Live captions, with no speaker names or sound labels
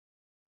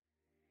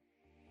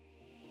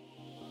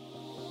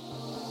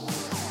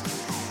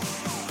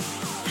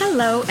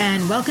Hello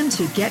and welcome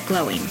to Get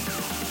Glowing.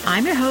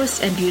 I'm your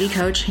host and beauty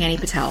coach, Hanny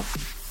Patel.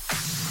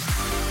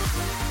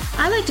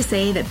 I like to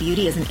say that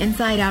beauty is an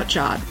inside-out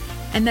job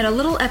and that a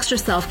little extra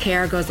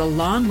self-care goes a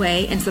long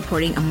way in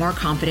supporting a more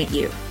confident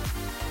you.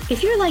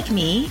 If you're like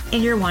me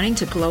and you're wanting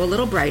to glow a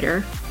little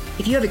brighter,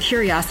 if you have a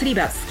curiosity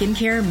about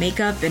skincare,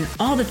 makeup, and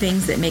all the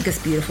things that make us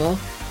beautiful,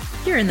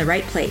 you're in the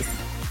right place.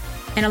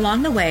 And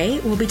along the way,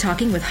 we'll be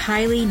talking with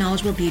highly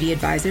knowledgeable beauty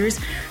advisors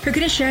who are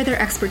going to share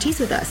their expertise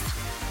with us,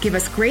 give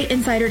us great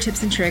insider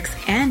tips and tricks,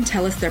 and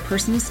tell us their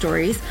personal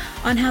stories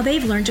on how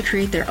they've learned to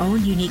create their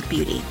own unique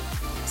beauty.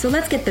 So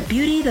let's get the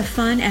beauty, the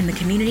fun, and the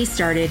community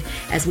started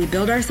as we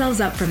build ourselves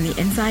up from the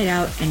inside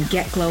out and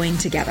get glowing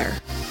together.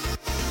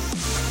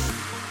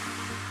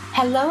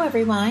 Hello,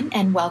 everyone,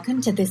 and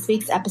welcome to this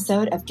week's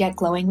episode of Get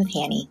Glowing with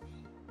Hanny.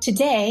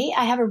 Today,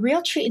 I have a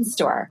real treat in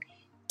store.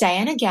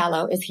 Diana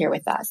Gallo is here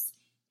with us.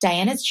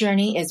 Diana's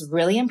journey is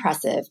really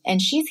impressive, and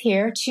she's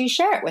here to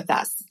share it with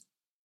us.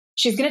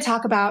 She's going to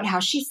talk about how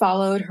she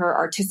followed her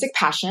artistic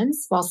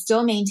passions while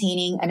still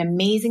maintaining an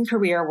amazing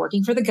career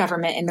working for the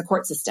government in the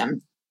court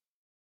system.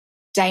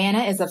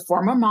 Diana is a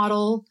former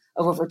model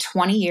of over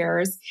 20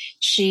 years.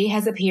 She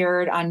has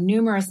appeared on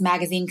numerous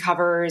magazine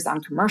covers,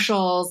 on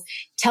commercials,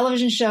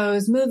 television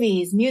shows,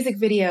 movies, music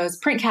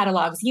videos, print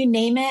catalogs, you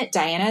name it,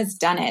 Diana's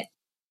done it.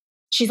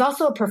 She's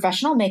also a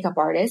professional makeup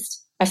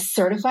artist, a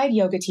certified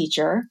yoga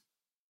teacher,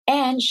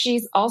 and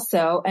she's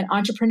also an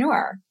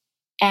entrepreneur.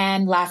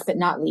 And last but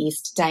not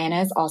least,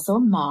 Diana is also a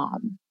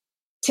mom.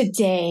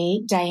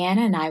 Today,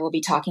 Diana and I will be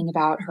talking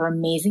about her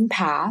amazing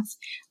path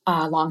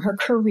along her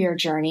career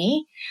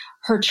journey,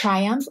 her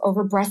triumph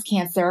over breast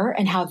cancer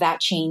and how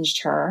that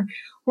changed her.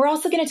 We're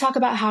also going to talk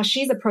about how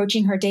she's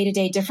approaching her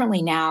day-to-day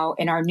differently now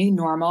in our new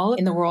normal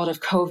in the world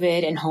of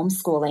COVID and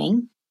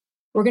homeschooling.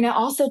 We're going to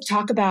also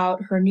talk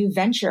about her new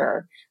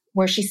venture,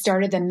 where she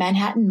started the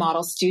Manhattan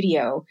Model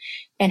Studio.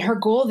 And her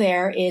goal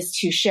there is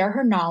to share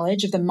her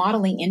knowledge of the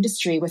modeling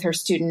industry with her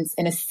students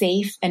in a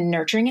safe and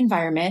nurturing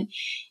environment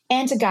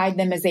and to guide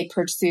them as they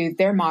pursue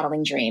their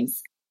modeling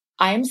dreams.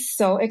 I am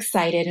so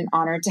excited and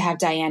honored to have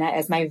Diana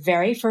as my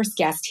very first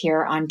guest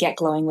here on Get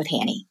Glowing with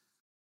Hanny.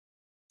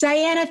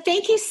 Diana,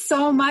 thank you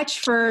so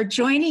much for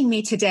joining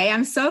me today.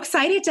 I'm so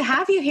excited to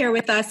have you here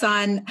with us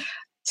on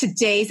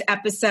today's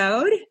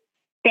episode.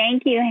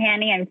 Thank you,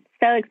 Hanny. I'm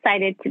so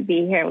excited to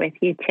be here with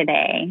you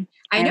today.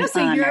 I know.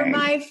 So you're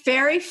my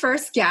very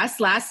first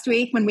guest. Last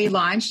week when we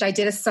launched, I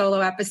did a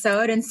solo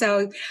episode. And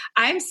so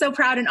I'm so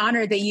proud and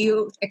honored that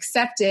you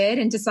accepted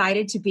and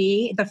decided to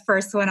be the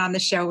first one on the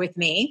show with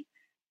me.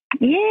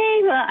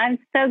 Yay. Well, I'm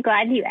so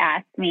glad you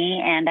asked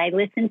me. And I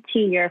listened to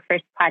your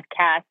first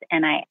podcast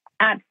and I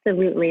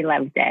absolutely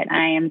loved it.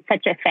 I am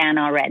such a fan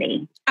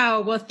already.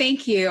 Oh, well,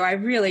 thank you. I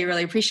really,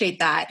 really appreciate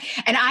that.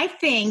 And I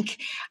think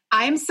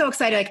I'm so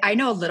excited. Like, I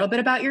know a little bit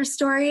about your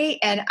story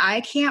and I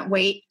can't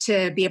wait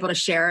to be able to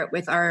share it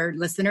with our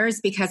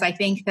listeners because I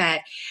think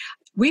that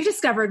we've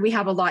discovered we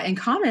have a lot in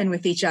common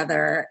with each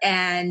other.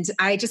 And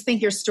I just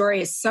think your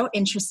story is so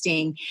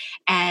interesting.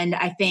 And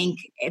I think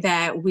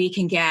that we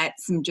can get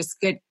some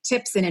just good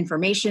tips and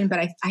information, but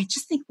I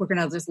just think we're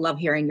going to just love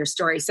hearing your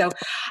story. So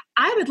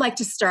I would like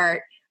to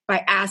start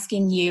by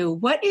asking you,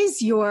 what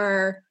is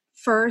your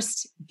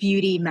first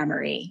beauty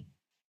memory?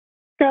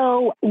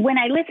 So when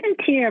I listened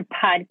to your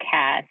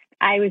podcast,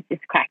 I was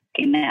just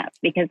cracking up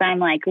because I'm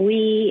like,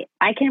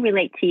 I can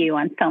relate to you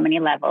on so many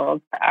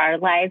levels. Our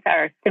lives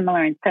are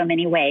similar in so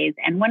many ways.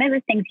 And one of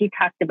the things you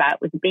talked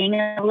about was being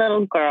a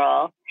little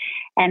girl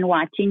and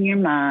watching your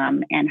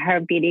mom and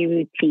her beauty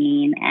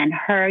routine and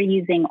her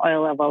using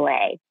oil of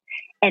Olay.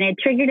 And it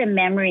triggered a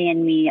memory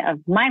in me of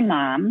my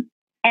mom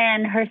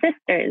and her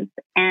sisters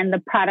and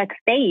the products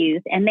they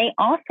used. And they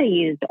also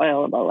used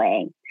oil of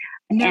Olay.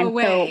 No and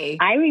way.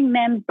 So I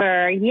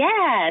remember,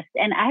 yes.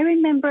 And I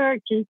remember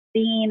just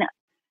being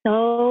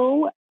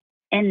so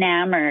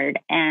enamored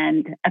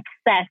and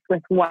obsessed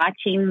with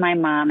watching my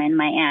mom and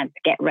my aunts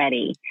get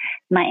ready.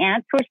 My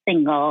aunts were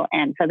single.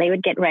 And so they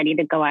would get ready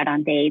to go out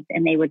on dates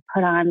and they would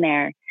put on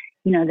their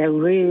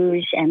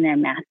rouge and their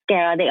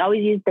mascara. They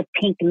always used the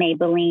pink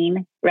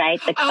Maybelline, right?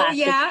 The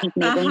classic pink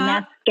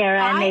Maybelline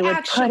mascara. And they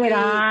would put it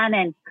on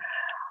and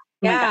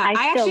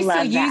I still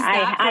love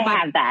that. I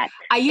have that.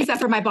 I use that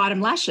for my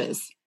bottom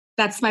lashes.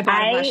 That's my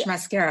bottom lash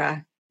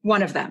mascara.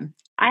 One of them.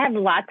 I have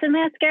lots of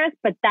mascaras,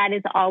 but that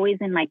is always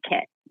in my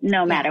kit,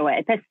 no matter what.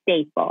 It's a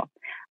staple.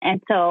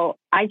 And so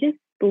I just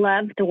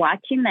loved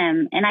watching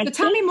them. And so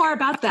tell me more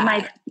about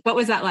that. What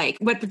was that like?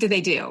 What did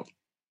they do?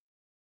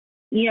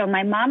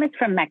 My mom is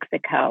from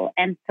Mexico.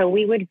 And so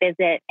we would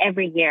visit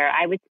every year.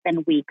 I would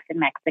spend weeks in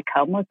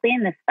Mexico, mostly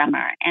in the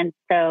summer. And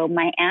so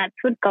my aunts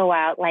would go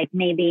out, like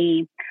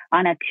maybe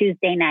on a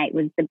Tuesday night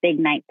was the big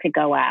night to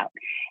go out.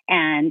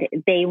 And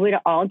they would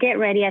all get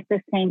ready at the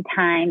same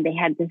time. They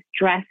had this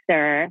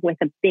dresser with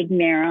a big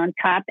mirror on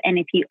top. And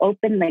if you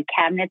open the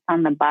cabinets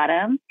on the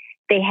bottom,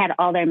 they had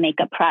all their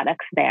makeup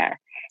products there.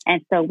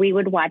 And so we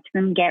would watch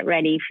them get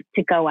ready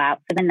to go out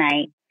for the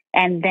night.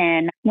 And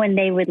then when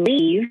they would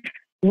leave,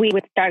 we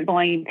would start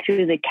going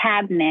through the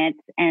cabinets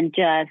and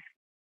just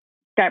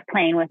start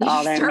playing with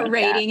all their start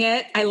makeup. rating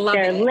it. I love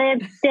their it.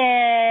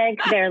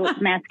 lipstick, their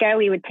mascara.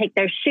 We would take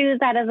their shoes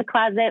out of the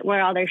closet,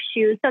 wear all their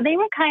shoes. So they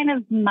were kind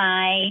of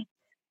my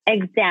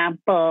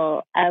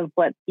example of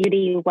what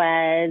beauty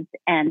was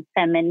and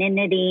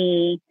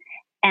femininity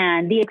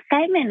and the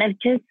excitement of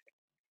just,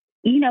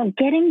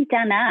 getting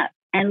done up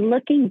and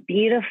looking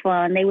beautiful.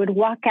 And they would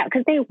walk out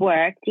because they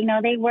worked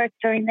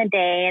during the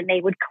day, and they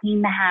would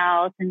clean the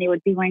house, and they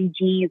would be wearing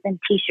jeans and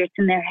t-shirts,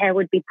 and their hair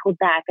would be pulled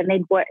back, and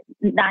they'd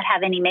not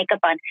have any makeup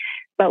on.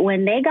 But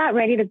when they got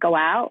ready to go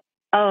out,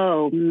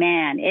 oh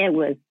man, it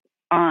was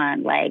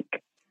on. Like,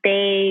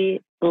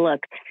 they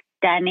looked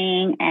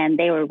stunning, and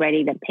they were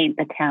ready to paint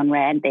the town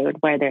red. They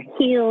would wear their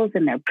heels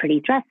and their pretty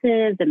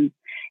dresses, and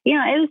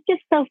it was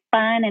just so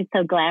fun and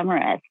so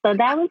glamorous. So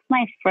that was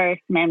my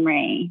first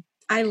memory.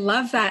 I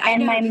love that.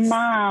 And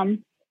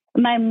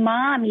my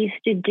mom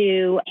used to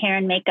do hair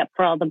and makeup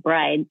for all the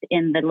brides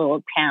in the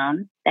little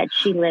town that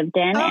she lived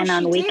in. Oh, and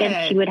on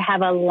weekends, she would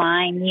have a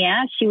line.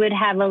 Yeah, she would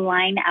have a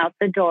line out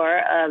the door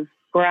of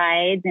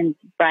brides and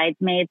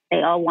bridesmaids.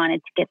 They all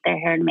wanted to get their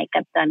hair and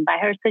makeup done by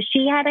her. So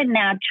she had a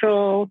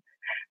natural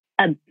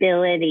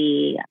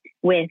ability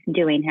with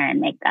doing hair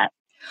and makeup.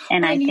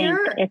 And I think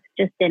it's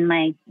just in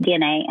my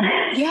DNA.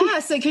 Yeah.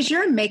 So, because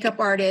you're a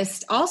makeup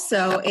artist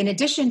also, in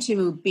addition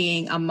to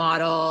being a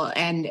model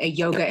and a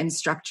yoga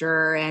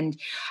instructor and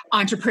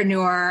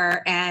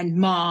entrepreneur and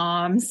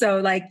mom. So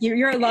like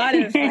you're a lot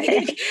of,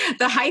 like,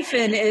 the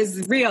hyphen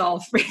is real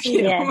for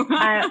you.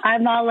 Yeah,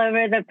 I'm all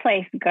over the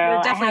place, girl.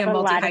 You're definitely I have a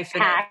lot of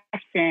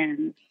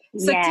passion.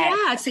 So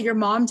so your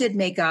mom did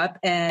makeup,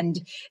 and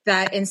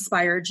that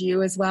inspired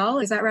you as well.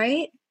 Is that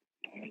right?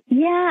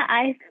 Yeah,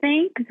 I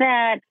think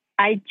that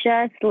I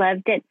just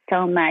loved it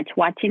so much,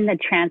 watching the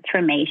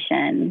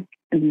transformation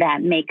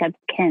that makeup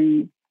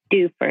can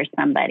do for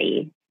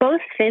somebody,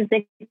 both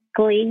physically,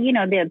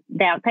 the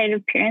outside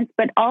appearance,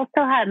 but also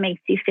how it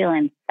makes you feel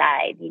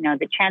inside,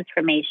 the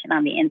transformation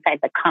on the inside,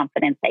 the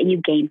confidence that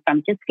you gain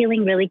from just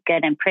feeling really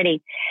good and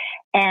pretty.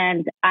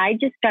 And I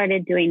just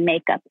started doing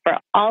makeup for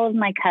all of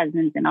my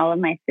cousins and all of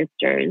my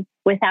sisters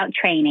without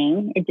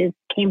training. It just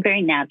came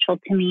very natural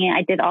to me.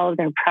 I did all of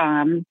their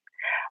proms.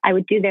 I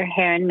would do their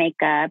hair and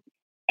makeup.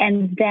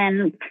 And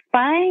then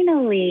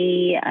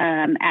finally,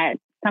 at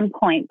some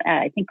point,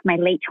 I think my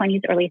late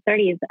 20s, early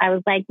 30s, I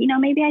was like,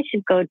 maybe I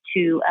should go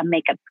to a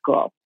makeup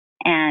school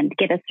and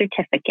get a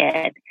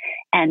certificate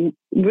and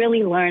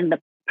really learn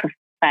the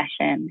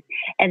profession.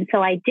 And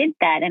so I did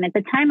that. And at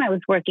the time I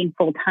was working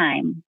full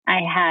time.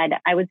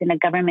 I was in a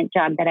government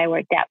job that I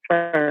worked at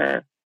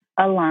for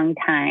a long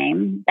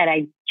time that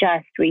I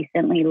just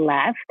recently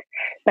left,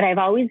 but I've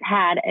always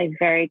had a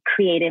very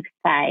creative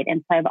side.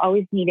 And so I've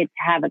always needed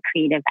to have a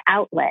creative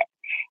outlet.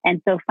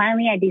 And so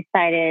finally I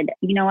decided,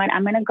 you know what,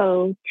 I'm going to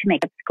go to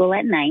makeup school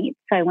at night.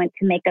 So I went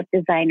to Makeup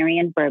Designery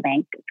in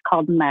Burbank. It's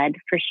called MUD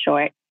for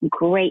short.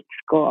 Great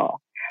school.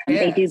 Yes.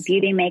 They do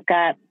beauty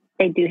makeup.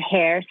 They do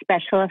hair,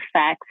 special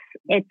effects.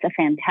 It's a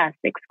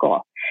fantastic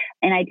school.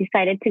 And I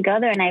decided to go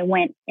there, and I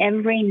went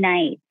every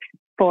night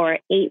for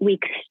 8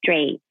 weeks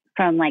straight.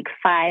 From like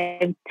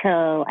 5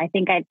 till I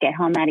think I'd get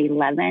home at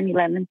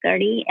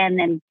 11:30, and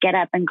then get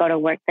up and go to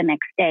work the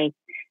next day.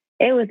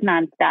 It was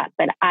nonstop,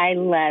 but I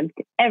loved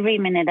every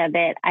minute of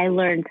it. I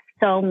learned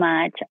so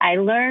much. I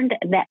learned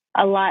that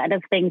a lot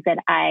of things that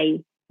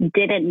I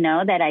didn't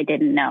know that I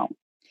didn't know.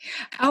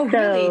 Oh,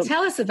 really?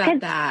 Tell us about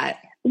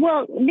that.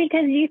 Well,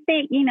 because you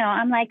think,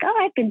 I'm like,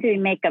 I've been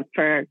doing makeup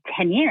for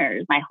 10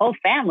 years, my whole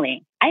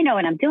family. I know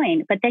what I'm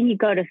doing. But then you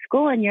go to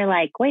school and you're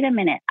like, wait a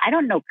minute, I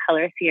don't know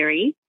color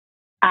theory.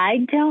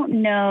 I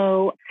don't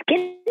know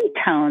skin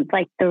tones,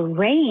 like there's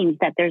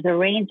a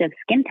range of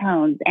skin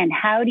tones. And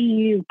how do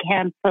you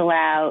cancel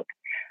out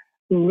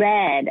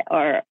red?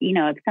 Or,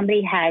 if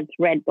somebody has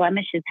red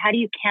blemishes, how do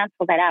you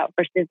cancel that out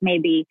versus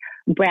maybe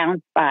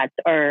brown spots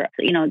or,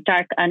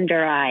 dark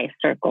under eye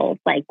circles?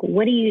 Like,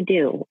 what do you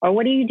do? Or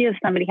what do you do if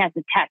somebody has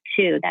a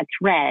tattoo that's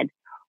red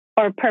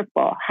or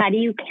purple? How do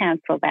you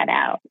cancel that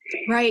out?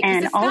 Right.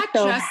 And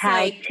also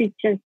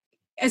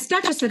it's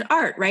not just an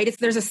art, right?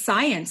 There's a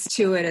science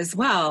to it as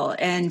well.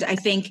 And I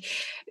think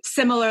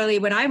similarly,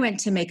 when I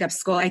went to makeup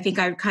school, I think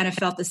I kind of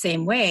felt the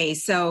same way.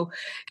 So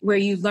where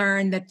you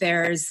learn that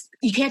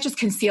you can't just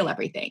conceal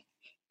everything.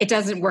 It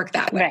doesn't work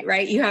that way,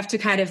 right? You have to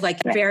kind of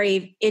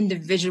very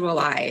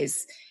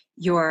individualize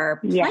your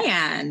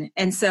plan.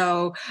 And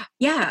so,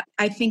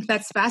 I think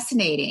that's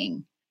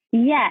fascinating.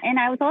 Yeah. And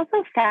I was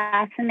also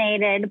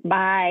fascinated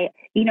by,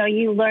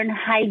 you learn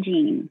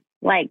hygiene,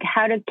 like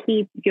how to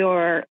keep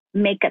your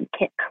makeup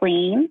kit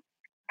clean,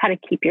 how to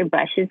keep your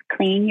brushes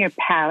clean, your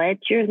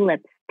palettes, your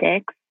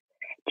lipsticks,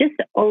 just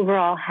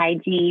overall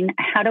hygiene,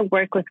 how to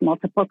work with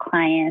multiple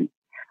clients,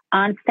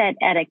 on-set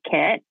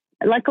etiquette.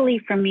 Luckily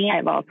for me,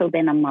 I've also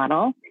been a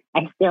model.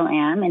 I still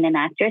am, and an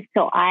actress.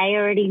 So I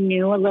already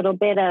knew a little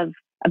bit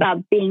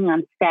about being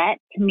on set.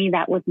 To me,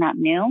 that was not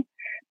new.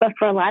 But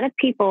for a lot of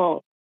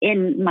people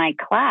in my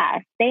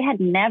class, they had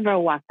never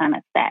walked on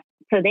a set.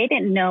 So they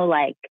didn't know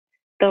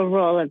the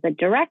role of the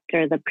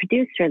director, the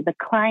producer, the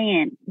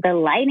client, the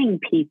lighting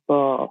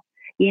people,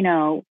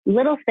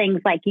 little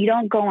things like you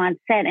don't go on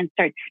set and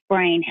start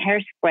spraying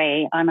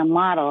hairspray on a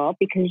model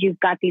because you've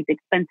got these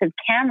expensive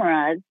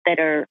cameras that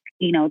are,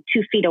 2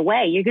 feet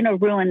away. You're going to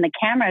ruin the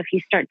camera if you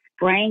start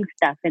spraying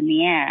stuff in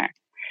the air.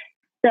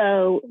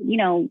 So,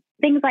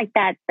 things like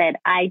that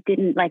I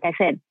didn't, like I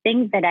said,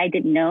 things that I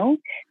didn't know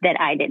that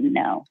I didn't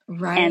know.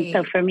 Right. And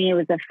so for me, it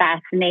was a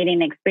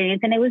fascinating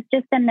experience. And it was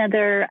just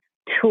another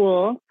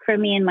tool for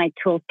me in my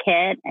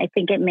toolkit. I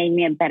think it made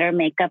me a better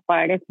makeup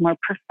artist, more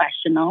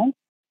professional.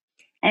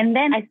 And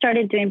then I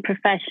started doing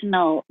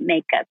professional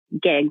makeup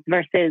gigs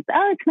versus,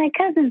 it's my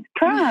cousin's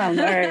prom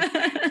or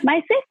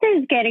my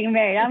sister's getting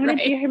married. I'm going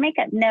to do her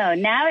makeup. No,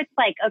 now it's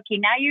like, okay,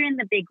 now you're in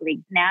the big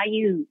leagues. Now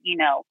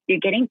you're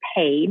getting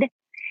paid.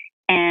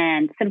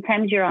 And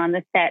sometimes you're on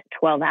the set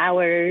 12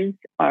 hours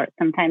or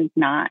sometimes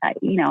not,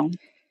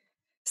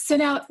 So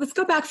now let's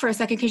go back for a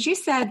second, because you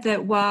said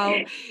that while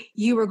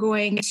you were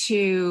going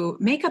to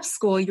makeup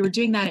school, you were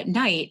doing that at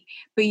night,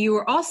 but you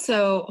were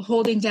also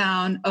holding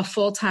down a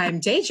full-time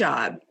day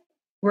job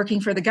working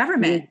for the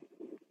government.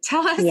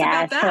 Tell us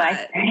about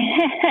that.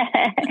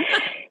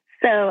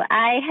 So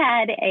I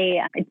had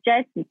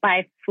just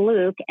by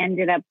fluke,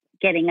 ended up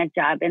getting a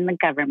job in the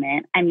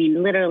government. I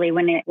mean, literally,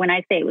 when I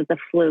say it was a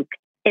fluke,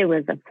 it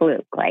was a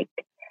fluke. Like,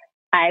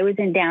 I was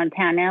in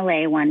downtown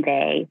LA one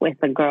day with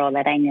a girl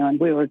that I knew, and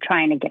we were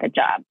trying to get a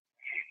job.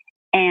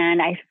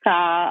 And I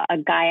saw a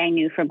guy I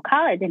knew from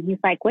college, and he's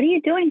like, "What are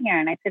you doing here?"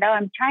 And I said, "Oh,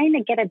 I'm trying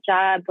to get a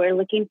job. We're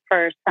looking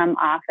for some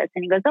office."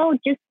 And he goes, "Oh,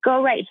 just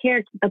go right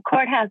here. The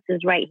courthouse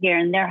is right here,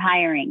 and they're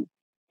hiring.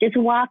 Just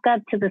walk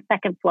up to the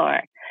second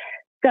floor."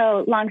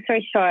 So long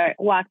story short,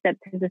 walked up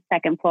to the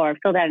second floor,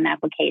 filled out an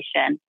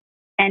application,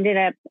 ended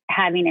up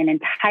having an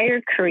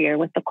entire career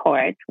with the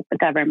courts, with the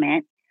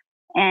government.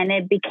 And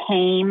it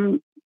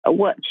became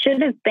what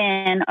should have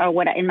been, or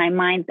what in my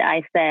mind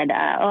I said,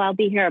 I'll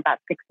be here about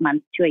 6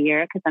 months to a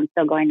year because I'm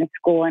still going to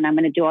school and I'm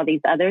going to do all these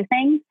other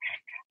things.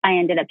 I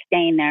ended up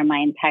staying there my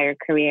entire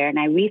career. And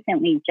I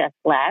recently just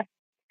left.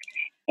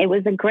 It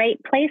was a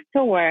great place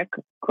to work,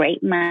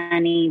 great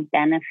money,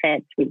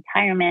 benefits,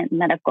 retirement,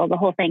 medical, the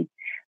whole thing.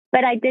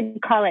 But I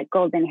did call it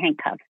golden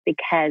handcuffs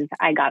because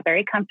I got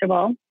very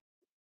comfortable,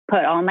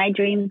 put all my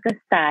dreams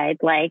aside,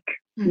 like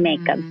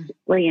makeup,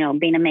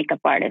 being a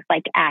makeup artist,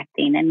 like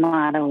acting and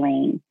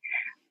modeling.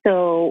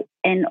 So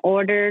in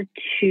order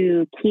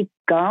to keep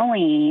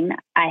going,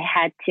 I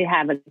had to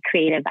have a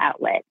creative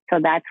outlet. So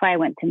that's why I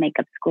went to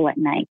makeup school at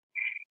night.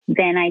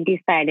 Then I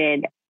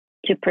decided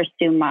to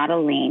pursue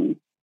modeling,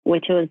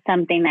 which was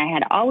something I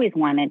had always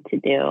wanted to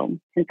do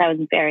since I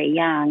was very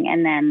young.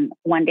 And then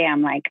one day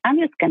I'm like, I'm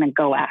just going to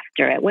go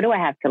after it. What do I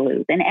have to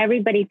lose? And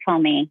everybody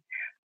told me,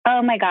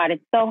 "Oh my God,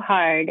 it's so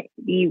hard.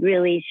 You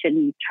really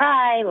shouldn't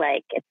try.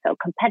 Like, it's so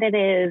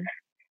competitive.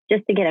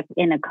 Just to get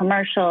in a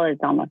commercial is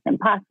almost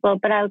impossible."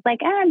 But I was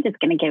like, I'm just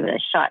going to give it a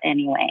shot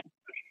anyway.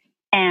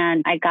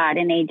 And I got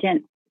an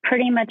agent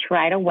pretty much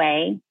right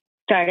away,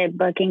 started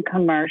booking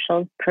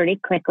commercials pretty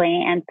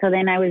quickly. And so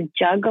then I was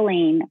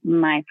juggling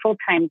my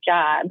full-time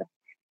job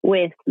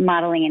with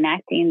modeling and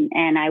acting.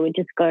 And I would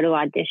just go to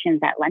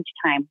auditions at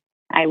lunchtime.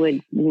 I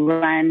would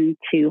run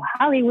to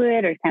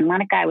Hollywood or Santa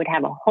Monica. I would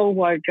have a whole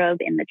wardrobe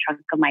in the trunk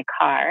of my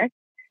car.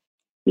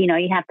 You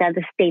have to have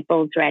the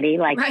staples ready,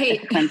 like the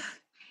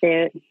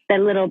swimsuit, the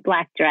little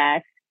black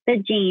dress, the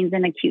jeans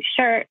and a cute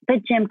shirt, the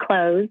gym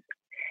clothes.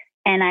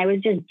 And I was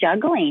just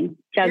juggling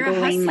my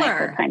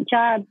full-time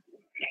job,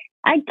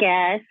 I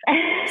guess.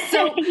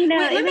 So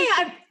it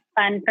was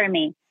fun for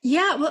me.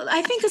 Yeah, well,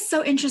 I think it's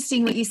so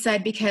interesting what you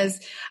said,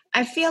 because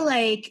I feel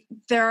like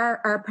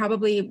there are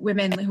probably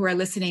women who are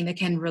listening that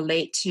can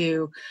relate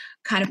to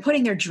kind of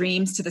putting their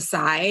dreams to the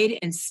side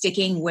and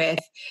sticking with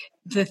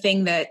the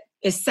thing that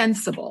is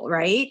sensible,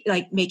 right?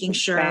 Like making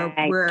sure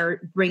we're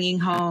bringing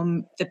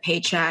home the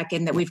paycheck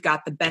and that we've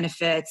got the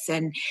benefits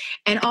and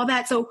all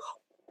that. So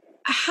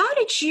how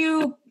did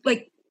you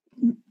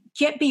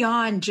get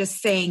beyond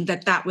just saying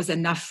that was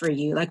enough for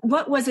you? Like,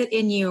 what was it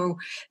in you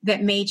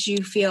that made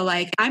you feel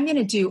like, I'm going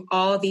to do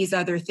all these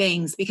other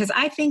things? Because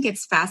I think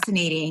it's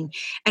fascinating.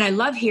 And I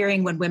love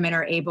hearing when women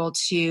are able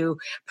to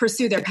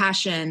pursue their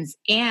passions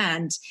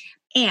and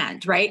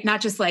right?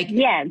 Not just like,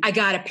 I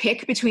got to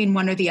pick between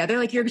one or the other.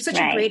 Like, you're such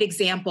a great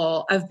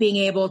example of being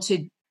able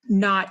to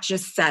not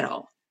just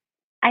settle.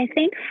 I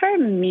think for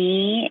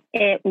me,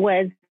 it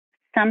was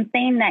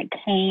something that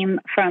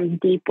came from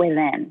deep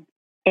within.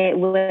 It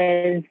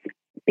was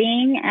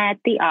being at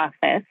the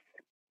office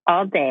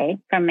all day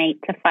from 8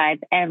 to 5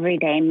 every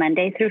day,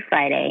 Monday through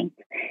Friday,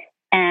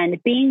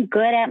 and being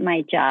good at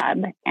my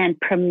job and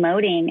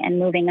promoting and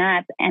moving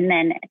up. And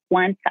then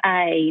once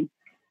I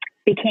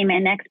became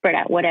an expert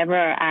at whatever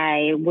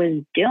I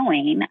was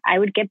doing, I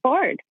would get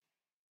bored.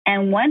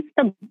 And once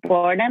the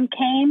boredom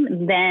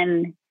came,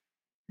 then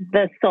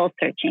the soul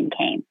searching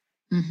came.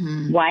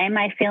 Mm-hmm. Why am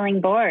I feeling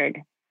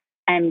bored?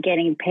 I'm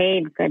getting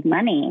paid good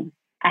money.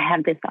 I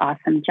have this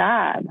awesome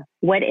job.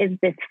 What is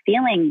this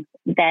feeling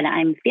that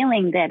I'm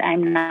feeling that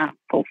I'm not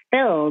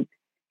fulfilled,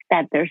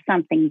 that there's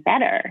something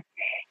better?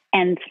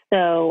 And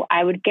so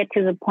I would get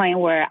to the point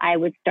where I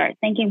would start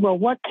thinking, well,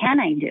 what can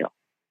I do?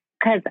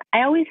 Because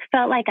I always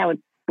felt like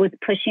was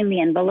pushing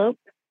the envelope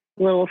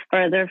a little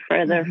further.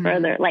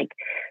 Like,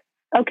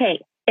 okay,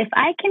 if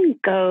I can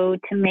go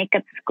to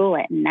makeup school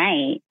at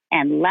night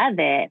and love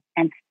it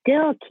and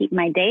still keep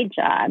my day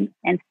job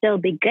and still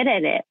be good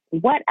at it,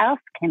 what else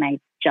can I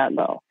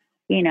juggle?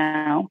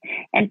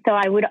 And so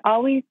I would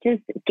always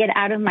just get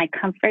out of my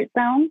comfort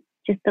zone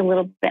just a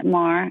little bit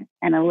more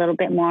and a little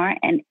bit more.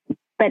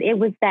 But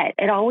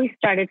it always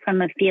started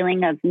from a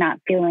feeling of not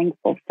feeling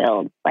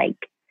fulfilled. Like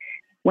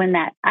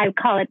I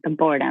call it the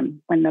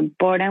boredom. When the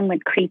boredom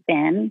would creep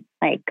in,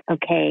 like,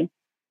 okay,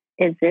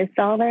 is this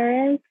all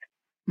there is?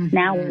 Mm-hmm.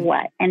 Now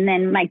what? And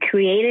then my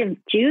creative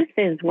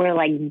juices were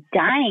like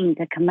dying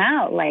to come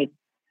out. Like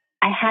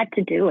I had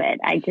to do it.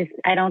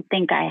 I don't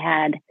think I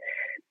had.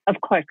 Of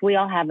course, we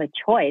all have a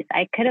choice.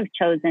 I could have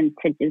chosen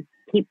to just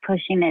keep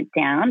pushing it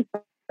down,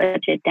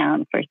 push it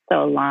down for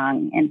so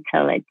long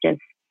until it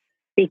just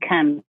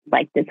becomes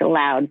like this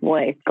loud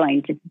voice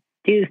going to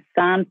do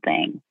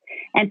something.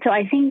 And so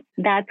I think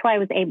that's why I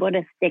was able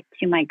to stick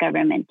to my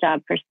government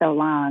job for so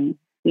long,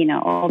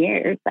 all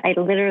years. I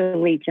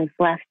literally just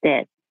left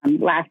it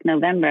last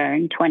November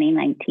in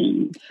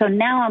 2019. So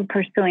now I'm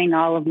pursuing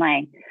all of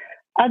my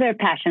other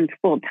passions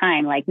full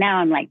time. Like now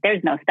I'm like,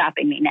 there's no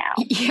stopping me now.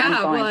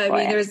 Yeah. Well, I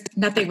mean, there's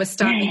nothing was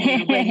stopping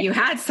you when you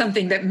had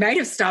something that might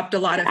have stopped a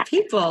lot of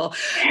people.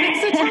 But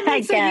so tell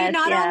me, so you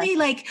not only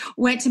like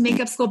went to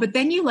makeup school, but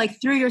then you like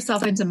threw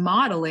yourself into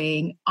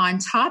modeling on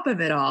top of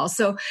it all.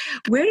 So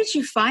where did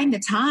you find the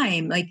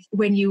time? Like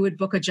when you would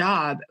book a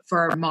job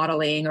for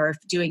modeling or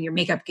doing your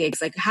makeup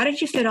gigs, like how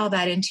did you fit all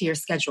that into your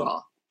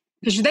schedule?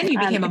 Because then you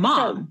became a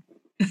mom.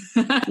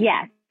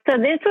 Yes. So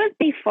this was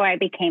before I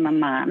became a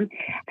mom.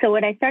 So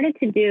what I started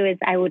to do is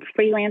I would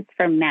freelance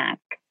for MAC.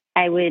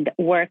 I would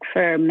work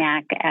for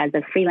MAC as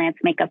a freelance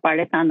makeup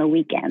artist on the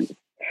weekends.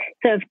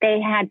 So if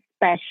they had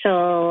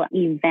special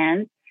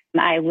events,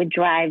 I would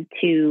drive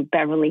to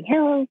Beverly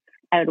Hills.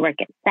 I would work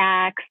at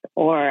Saks,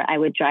 or I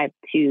would drive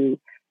to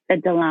the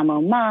Del Amo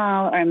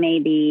Mall, or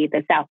maybe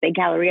the South Bay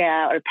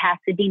Galleria or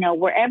Pasadena,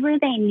 wherever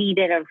they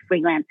needed a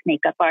freelance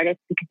makeup artist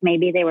because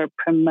maybe they were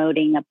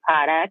promoting a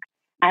product.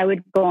 I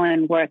would go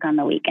and work on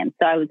the weekends.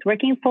 So I was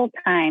working full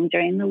time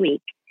during the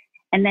week.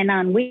 And then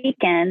on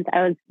weekends,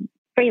 I was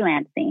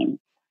freelancing,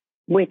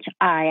 which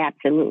I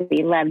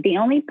absolutely loved. The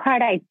only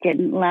part I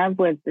didn't love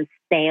was the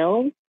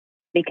sales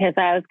because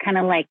I was kind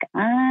of like,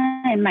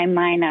 in my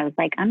mind, I was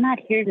like, I'm not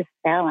here to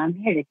sell. I'm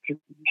here to do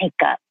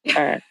makeup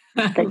for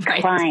the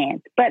right.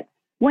 clients. But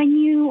when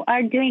you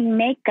are doing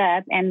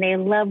makeup and they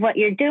love what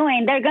you're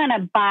doing, they're going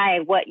to buy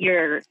what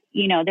you're,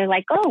 they're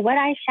like, oh, what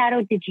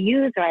eyeshadow did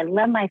you use? Or I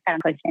love my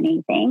sound push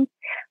anything.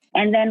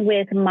 And then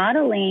with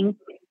modeling,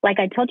 like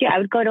I told you, I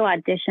would go to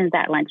auditions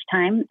at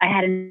lunchtime. I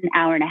had an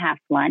hour and a half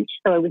lunch.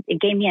 So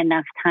it gave me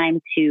enough time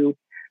to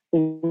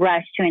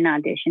rush to an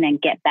audition and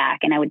get back.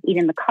 And I would eat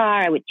in the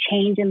car. I would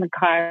change in the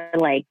car.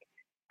 Like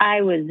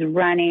I was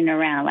running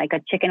around like a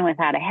chicken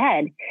without a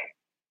head.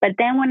 But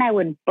then when I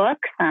would book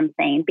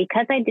something,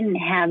 because I didn't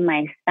have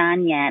my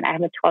son yet, I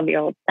have a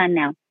 12-year-old son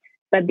now,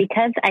 but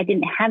because I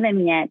didn't have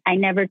him yet, I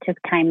never took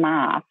time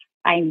off.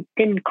 I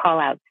didn't call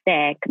out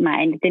sick.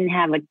 I didn't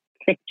have a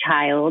sick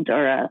child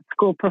or a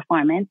school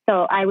performance.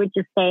 So I would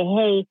just say,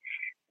 hey,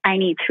 I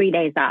need 3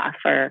 days off,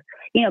 or,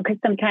 because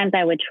sometimes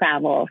I would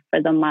travel for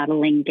the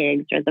modeling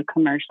gigs or the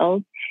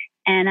commercials.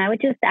 And I would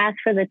just ask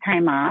for the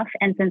time off.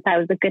 And since I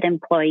was a good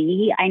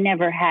employee, I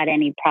never had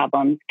any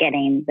problems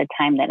getting the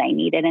time that I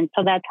needed. And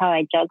so that's how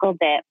I juggled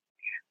it.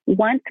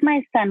 Once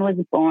my son was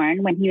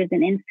born, when he was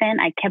an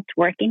infant, I kept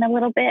working a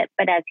little bit.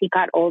 But as he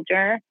got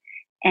older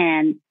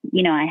and,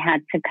 I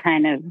had to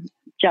kind of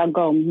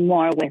juggle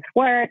more with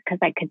work because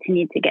I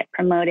continued to get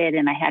promoted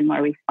and I had more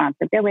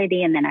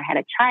responsibility. And then I had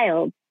a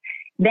child.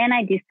 Then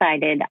I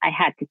decided I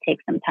had to take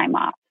some time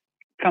off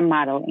from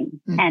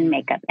modeling and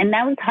makeup. And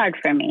that was hard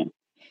for me.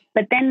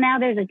 But then now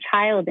there's a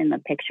child in the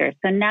picture.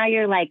 So now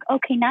you're like,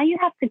 okay, now you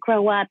have to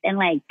grow up and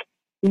like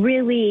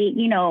really,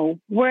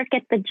 work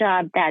at the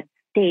job that's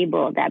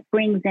stable, that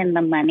brings in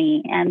the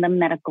money and the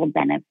medical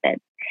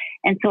benefits.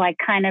 And so I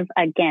kind of,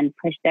 again,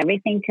 pushed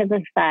everything to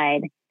the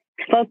side,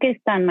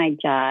 focused on my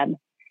job,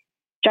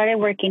 started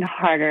working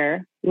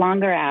harder,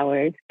 longer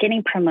hours,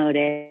 getting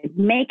promoted,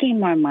 making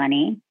more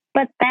money.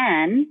 But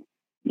then,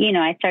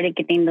 I started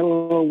getting the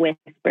little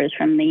whispers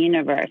from the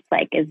universe,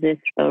 like, is this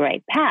the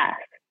right path?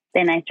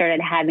 Then I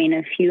started having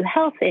a few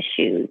health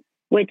issues,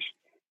 which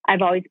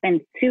I've always been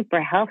super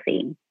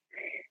healthy.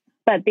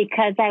 But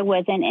because I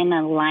wasn't in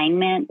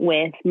alignment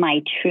with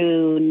my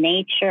true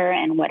nature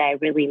and what I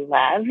really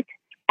loved,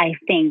 I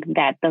think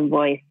that the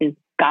voices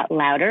got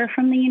louder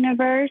from the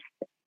universe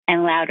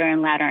and louder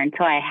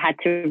until I had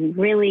to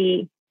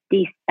really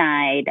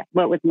decide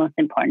what was most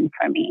important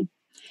for me.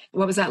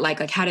 What was that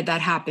like? Like, how did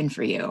that happen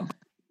for you?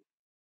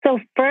 So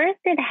first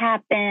it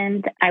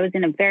happened, I was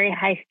in a very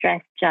high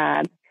stress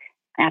job.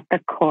 at the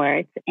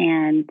court,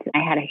 and I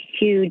had a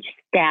huge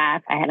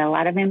staff. I had a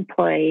lot of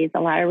employees, a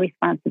lot of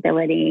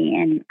responsibility,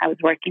 and I was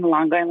working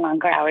longer and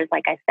longer hours,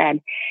 like I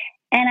said,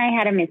 and I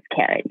had a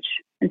miscarriage.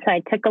 And so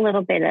I took a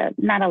little bit of,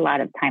 not a lot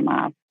of time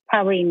off,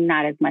 probably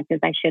not as much as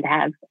I should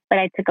have, but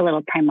I took a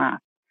little time off.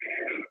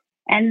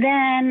 And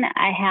then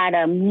I had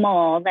a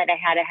mole that I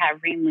had to have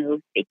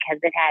removed because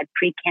it had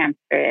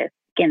precancerous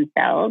skin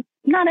cells.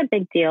 Not a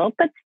big deal,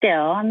 but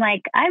still, I'm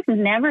like, I've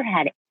never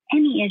had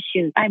any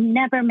issues. I've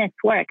never missed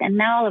work. And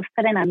now all of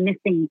a sudden I'm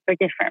missing for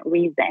different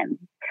reasons.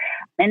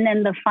 And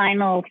then the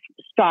final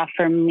straw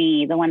for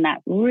me, the one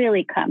that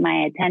really caught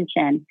my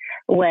attention,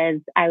 was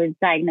I was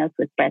diagnosed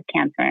with breast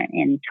cancer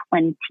in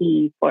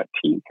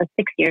 2014, so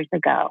 6 years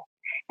ago.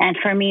 And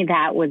for me,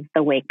 that was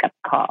the wake-up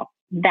call.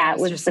 That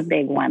was just the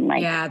big one.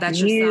 Like, yeah,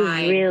 that's your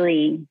sign.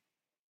 Really,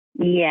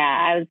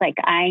 I was like,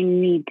 I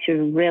need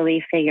to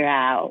really figure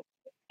out,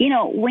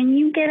 when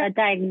you get a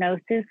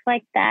diagnosis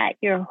like that,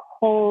 your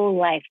whole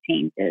life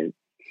changes.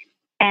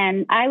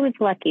 And I was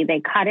lucky.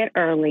 They caught it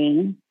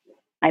early.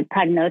 My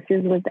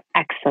prognosis was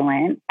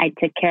excellent. I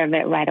took care of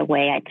it right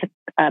away. I took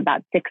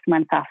about 6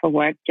 months off of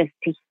work just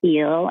to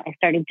heal. I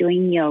started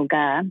doing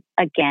yoga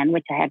again,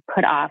 which I had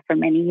put off for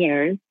many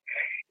years,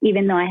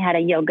 even though I had a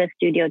yoga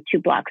studio 2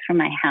 blocks from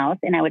my house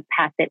and I would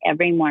pass it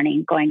every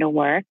morning going to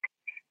work.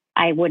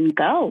 I wouldn't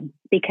go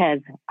because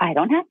I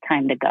don't have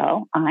time to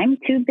go. I'm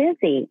too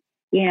busy.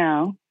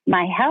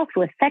 My health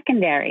was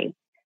secondary.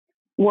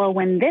 Well,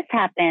 when this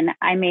happened,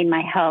 I made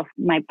my health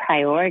my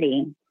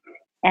priority.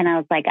 And I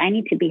was like, I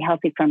need to be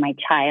healthy for my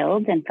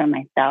child and for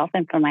myself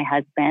and for my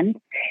husband.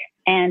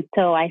 And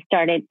so I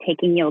started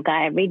taking yoga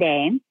every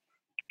day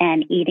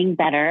and eating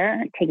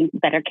better, taking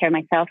better care of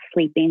myself,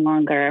 sleeping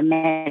longer,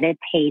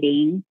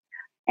 meditating.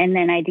 And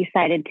then I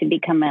decided to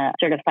become a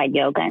certified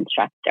yoga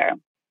instructor.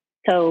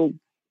 So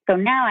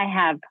now I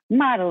have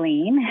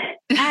modeling,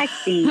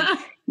 acting,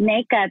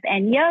 makeup,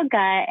 and yoga.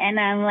 And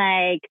I'm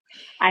like,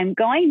 I'm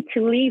going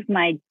to leave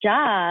my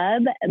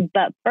job,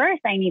 but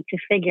first I need to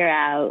figure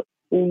out,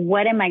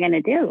 what am I going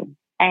to do?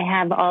 I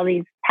have all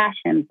these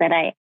passions that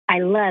I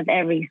love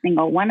every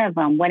single one of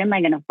them. What am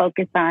I going to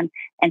focus on?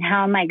 And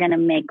how am I going to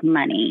make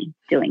money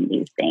doing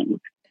these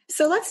things?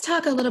 So let's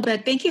talk a little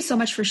bit. Thank you so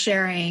much for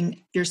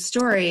sharing your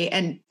story.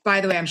 And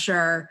by the way, I'm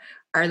sure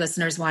our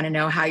listeners want to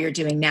know how you're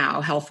doing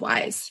now,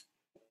 health-wise.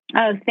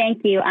 Oh,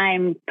 thank you.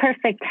 I'm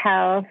perfect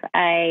health.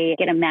 I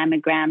get a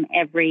mammogram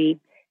every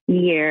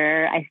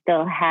year. I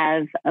still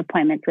have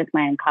appointments with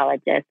my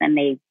oncologist, and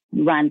they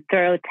run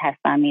thorough tests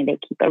on me. They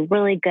keep a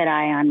really good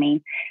eye on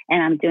me,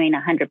 and I'm doing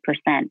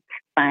 100%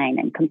 fine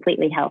and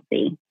completely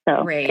healthy.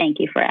 So Great. Thank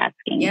you for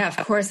asking. Yeah, of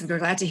course. We're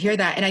glad to hear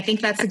that. And I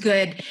think that's a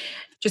good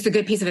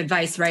piece of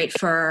advice, right?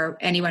 For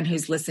anyone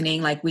who's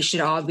listening, like we should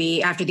all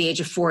be after the age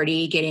of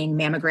 40 getting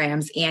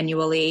mammograms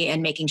annually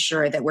and making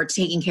sure that we're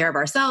taking care of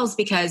ourselves,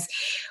 because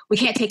we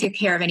can't take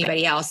care of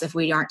anybody else if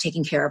we aren't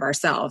taking care of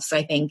ourselves. So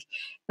I think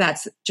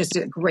that's just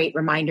a great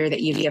reminder that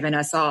you've given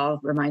us all,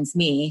 reminds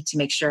me to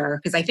make sure,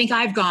 because I think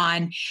I've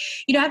gone,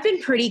 I've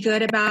been pretty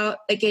good about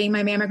getting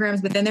my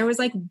mammograms, but then there was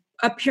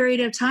a period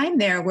of time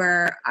there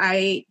where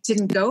I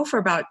didn't go for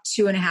about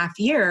 2.5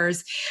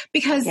 years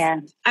because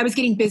I was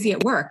getting busy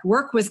at work.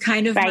 Work was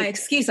kind of my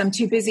excuse. I'm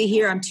too busy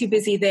here. I'm too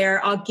busy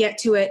there. I'll get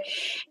to it.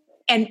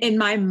 And in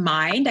my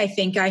mind, I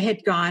think I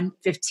had gone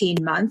 15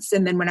 months.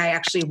 And then when I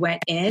actually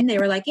went in, they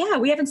were like, yeah,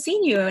 we haven't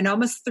seen you in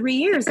almost 3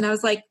 years. And I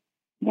was like,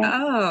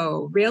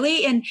 oh,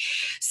 really? And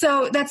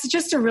so that's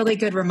just a really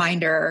good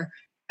reminder,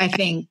 I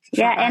think.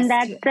 Yeah, and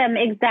that's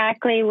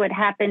exactly what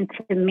happened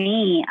to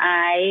me.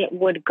 I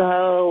would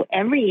go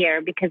every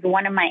year because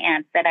one of my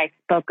aunts that I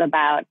spoke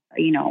about,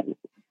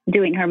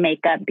 doing her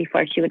makeup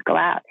before she would go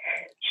out,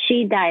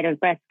 she died of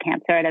breast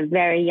cancer at a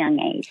very young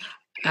age.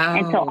 Oh,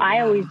 and so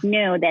I always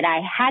knew that I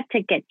had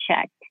to get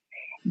checked.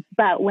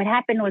 But what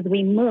happened was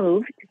we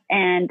moved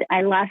and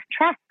I lost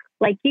track,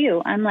 like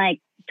you. I'm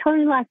like,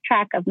 totally lost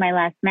track of my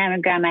last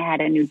mammogram. I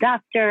had a new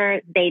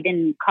doctor. They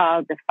didn't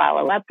call to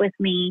follow up with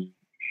me.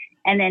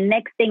 And then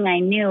next thing I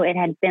knew, it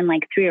had been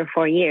 3 or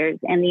 4 years.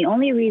 And the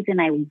only reason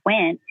I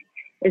went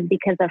is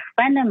because a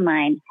friend of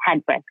mine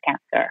had breast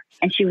cancer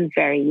and she was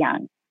very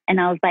young. And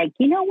I was like,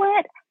 you know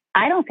what?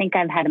 I don't think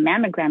I've had a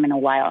mammogram in a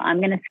while. I'm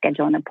going to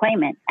schedule an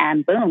appointment.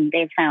 And boom,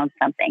 they found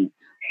something.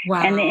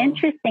 Wow. And the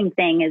interesting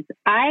thing is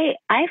I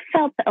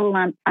felt a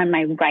lump on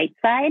my right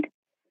side.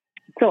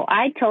 So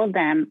I told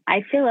them,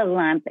 I feel a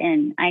lump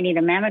and I need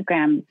a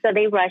mammogram. So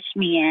they rushed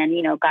me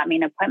in, got me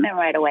an appointment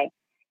right away.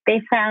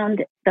 They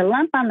found the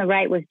lump on the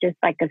right was just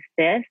like a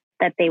cyst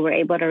that they were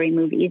able to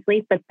remove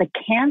easily, but the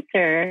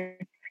cancer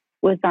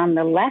was on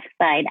the left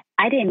side.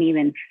 I didn't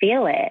even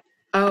feel it.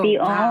 Oh, the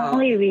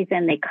only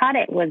reason they caught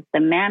it was the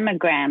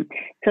mammogram.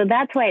 So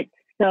that's why it's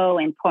so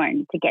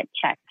important to get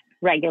checked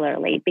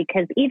regularly,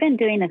 because even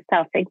doing a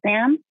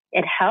self-exam,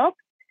 it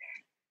helps,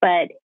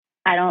 but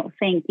I don't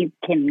think you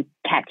can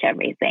catch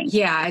everything.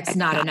 Yeah, it's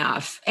not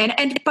enough.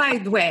 And by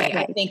the way,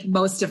 I think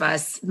most of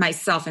us,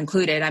 myself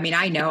included,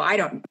 I know I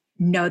don't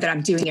know that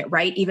I'm doing it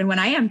right, even when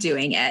I am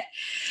doing it.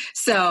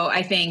 So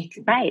I think,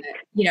 right.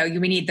 We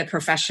need the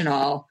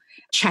professional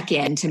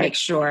check-in to make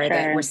sure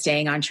that we're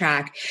staying on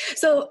track.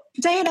 So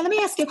Diana, let me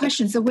ask you a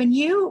question. So when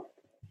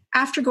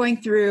after going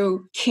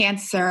through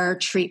cancer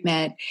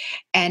treatment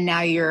and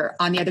now you're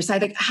on the other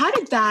side, like how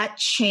did that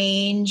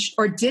change,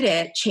 or did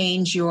it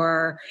change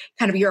your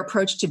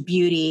approach to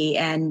beauty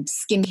and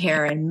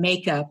skincare and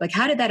makeup? Like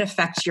how did that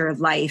affect your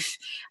life?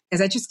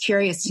 Because I'm just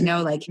curious to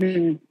know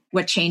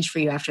what changed for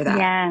you after that.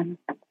 Yeah.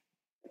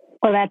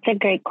 Well, that's a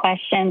great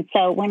question.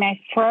 So when I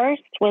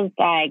first was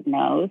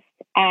diagnosed,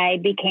 I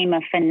became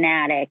a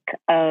fanatic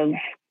of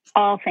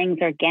all things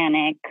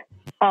organic,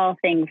 all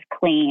things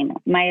clean,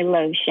 my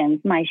lotions,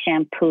 my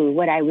shampoo,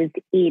 what I was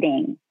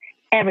eating,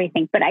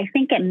 everything. But I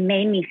think it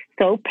made me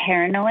so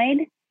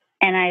paranoid,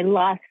 and I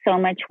lost so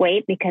much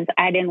weight because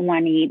I didn't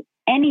want to eat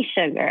any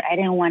sugar. I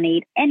didn't want to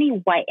eat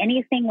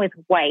anything with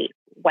white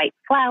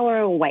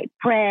flour, white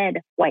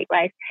bread, white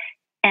rice.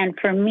 And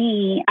for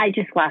me, I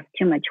just lost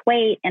too much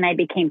weight and I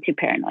became too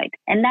paranoid.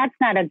 And that's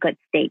not a good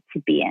state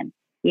to be in.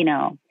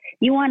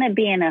 You want to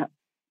be in a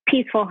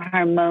peaceful,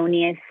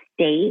 harmonious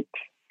state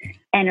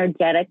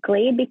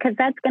energetically, because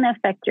that's going to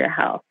affect your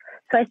health.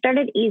 So I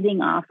started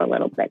easing off a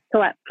little bit.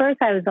 So at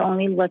first I was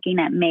only looking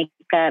at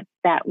makeup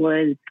that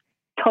was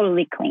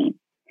totally clean.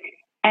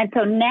 And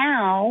so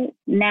now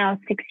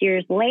 6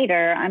 years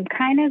later, I'm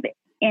kind of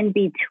in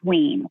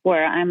between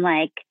where I'm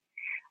like,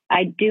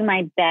 I do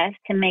my best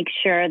to make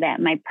sure that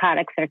my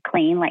products are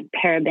clean, like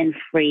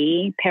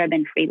paraben-free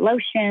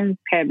lotions,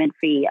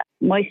 paraben-free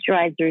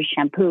moisturizers,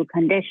 shampoo,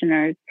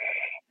 conditioners.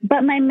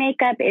 But my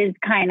makeup is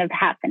kind of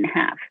half and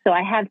half. So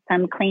I have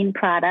some clean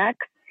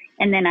products,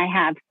 and then I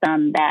have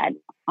some that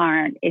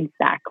aren't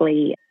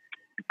exactly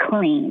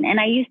clean. And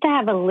I used to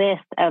have a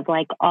list of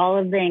like all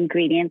of the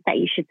ingredients that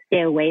you should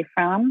stay away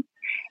from.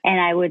 And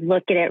I would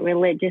look at it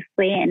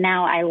religiously. And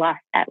now I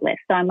lost that list.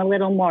 So I'm a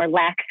little more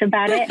lax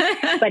about it.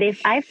 But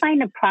if I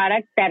find a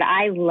product that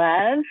I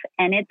love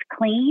and it's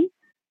clean,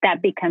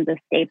 that becomes a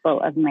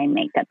staple of my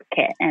makeup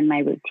kit and my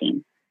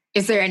routine.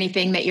 Is there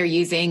anything that you're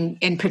using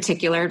in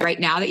particular right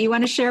now that you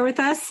want to share with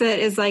us that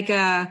is like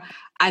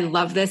I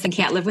love this and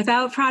can't live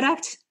without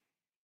product?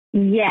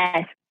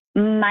 Yes.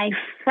 My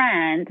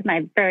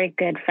very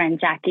good friend,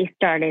 Jackie,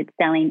 started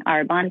selling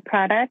Arbonne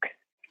products.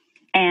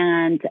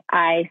 And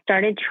I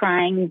started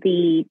trying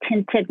the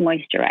tinted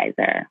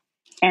moisturizer,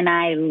 and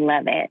I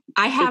love it.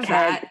 I have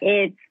that.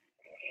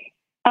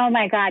 Oh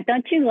my God,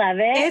 don't you love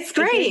it? It's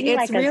great. It's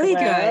like really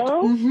good.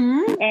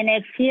 Mm-hmm. And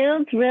it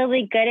feels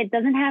really good. It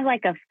doesn't have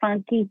like a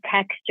funky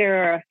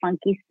texture or a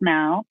funky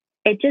smell.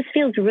 It just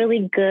feels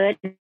really good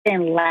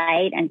and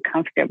light and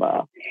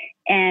comfortable.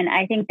 And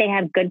I think they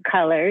have good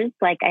colors.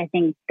 Like I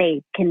think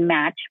they can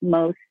match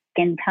most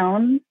skin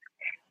tones,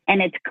 and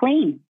it's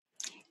clean.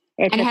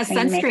 It's and it has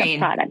sunscreen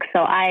product.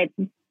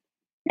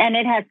 And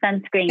it has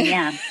sunscreen.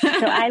 Yeah.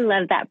 So I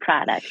love that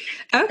product.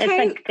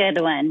 Okay. It's a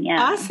good one.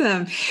 Yeah.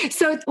 Awesome.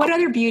 So what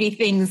other beauty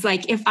things,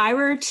 like if I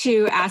were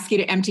to ask you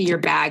to empty your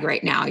bag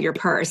right now, your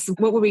purse,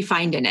 what would we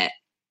find in it?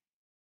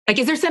 Like,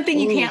 is there something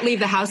you can't leave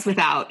the house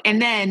without?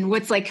 And then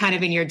what's like kind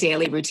of in your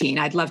daily routine?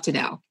 I'd love to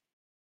know.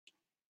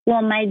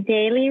 Well, my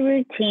daily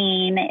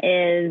routine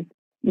is,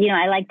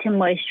 I like to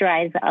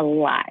moisturize a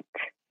lot.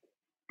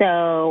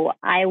 So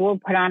I will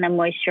put on a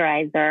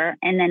moisturizer,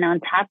 and then on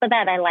top of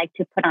that, I like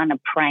to put on a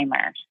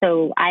primer.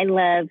 So I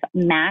love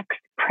MAC's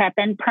Prep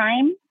and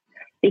Prime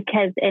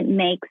because it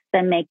makes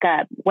the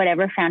makeup,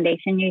 whatever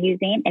foundation you're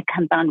using, it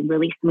comes on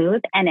really smooth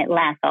and it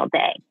lasts all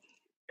day.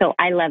 So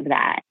I love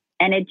that.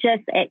 And it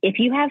just, if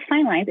you have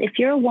fine lines, if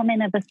you're a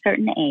woman of a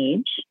certain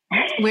age,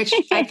 which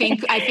I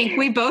think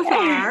we both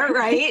are,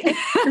 right?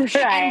 Right.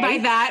 And by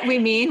that, we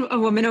mean a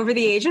woman over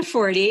the age of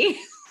 40.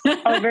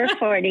 Over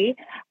 40.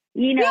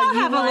 We all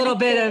have a little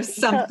bit of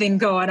something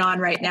going on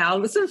right now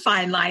with some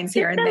fine lines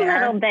here and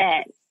there. A little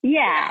bit.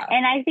 Yeah.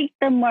 And I think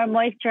the more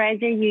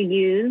moisturizer you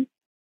use,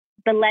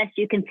 the less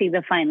you can see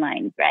the fine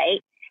lines,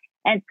 right?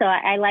 And so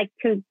I like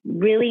to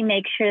really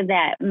make sure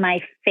that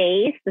my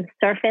face, the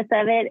surface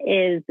of it,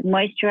 is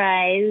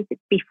moisturized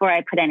before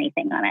I put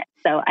anything on it.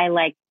 So I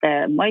like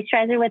the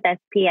moisturizer with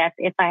SPF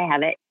if I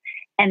have it.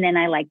 And then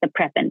I like the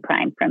Prep and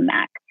Prime from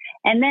MAC.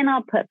 And then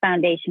I'll put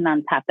foundation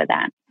on top of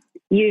that.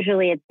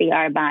 Usually it's the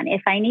Arbonne.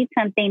 If I need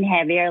something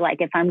heavier, like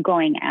if I'm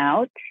going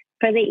out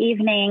for the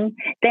evening,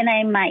 then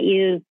I might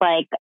use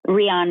like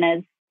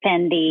Rihanna's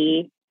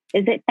Fendi.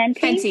 Is it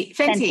Fenty?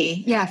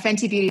 Fenty. Yeah,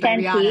 Fenty Beauty by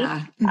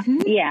Rihanna.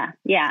 Mm-hmm.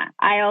 Yeah.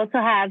 I also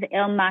have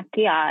Il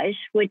Makiage,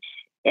 which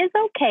is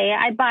okay.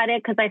 I bought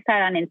it because I saw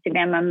it on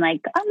Instagram. I'm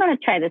like, I'm going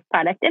to try this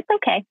product. It's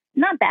okay.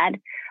 Not bad.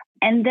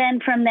 And then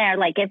from there,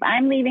 like if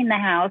I'm leaving the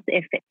house,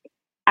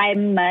 I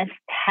must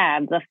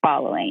have the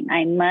following.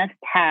 I must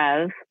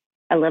have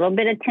a little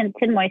bit of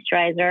tinted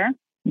moisturizer,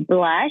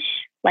 blush,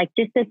 like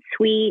just a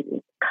sweet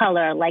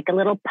color, like a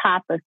little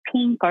pop of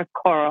pink or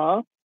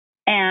coral,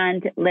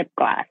 and lip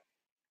gloss.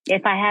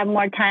 If I have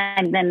more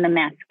time, then the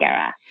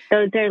mascara.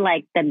 Those are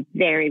like the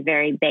very,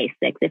 very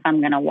basics if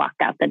I'm going to walk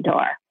out the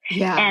door.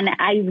 Yeah. And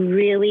I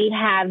really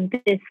have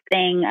this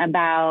thing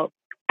about,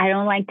 I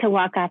don't like to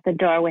walk out the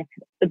door with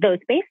those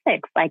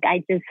basics. Like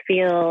I just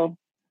feel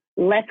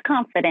less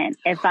confident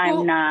if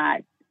I'm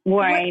not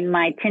wearing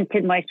my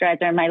tinted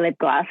moisturizer and my lip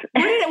gloss.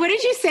 What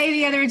did you say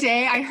the other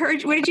day?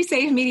 What did you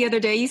say to me the other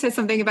day? You said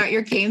something about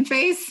your game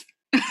face.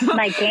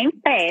 My game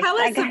face. Tell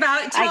us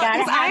about,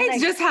 I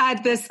just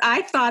had this,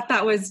 I thought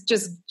that was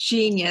just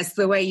genius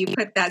the way you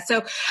put that.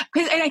 So,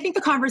 and I think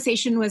the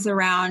conversation was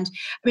around,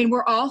 I mean,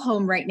 we're all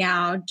home right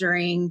now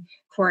during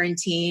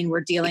quarantine.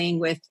 We're dealing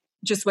with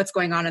just what's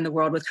going on in the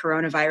world with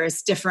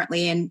coronavirus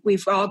differently. And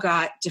we've all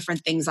got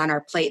different things on our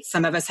plates.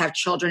 Some of us have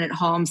children at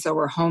home, so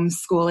we're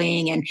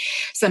homeschooling, and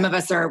some of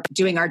us are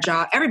doing our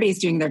job. Everybody's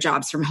doing their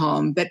jobs from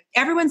home, but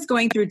everyone's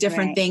going through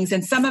different things.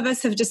 And some of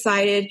us have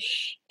decided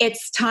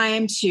it's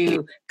time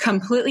to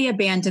completely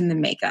abandon the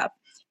makeup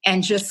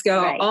and just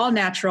go all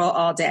natural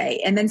all day.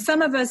 And then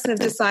some of us have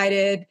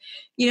decided,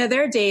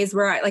 there are days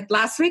where like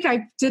last week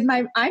I did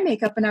my eye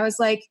makeup and I was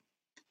like,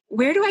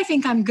 where do I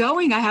think I'm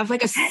going? I have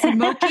like a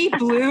smoky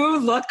blue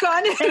look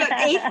on it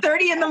at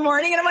 8:30 in the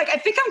morning. And I'm like, I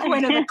think I'm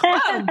going to the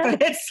club,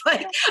 but it's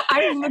like,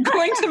 I'm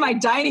going to my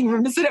dining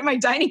room to sit at my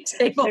dining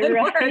table and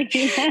work.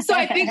 So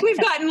I think we've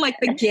gotten like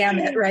the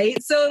gamut,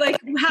 right? So like,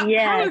 how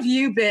have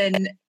you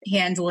been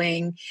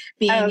handling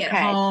being at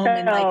home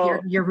and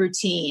like your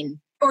routine?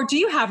 Or do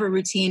you have a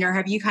routine, or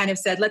have you kind of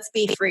said, let's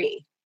be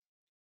free?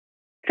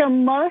 So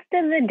most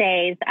of the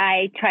days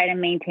I try to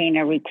maintain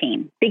a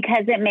routine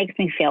because it makes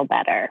me feel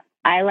better.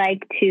 I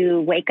like to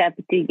wake up,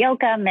 do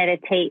yoga,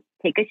 meditate,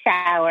 take a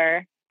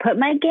shower, put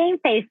my game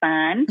face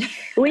on,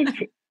 which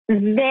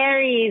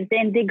varies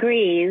in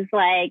degrees.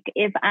 Like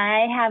if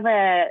I have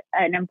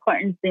an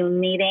important Zoom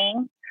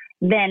meeting,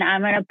 then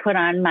I'm going to put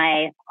on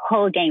my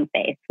whole game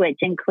face, which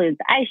includes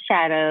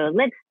eyeshadow,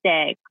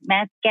 lipstick,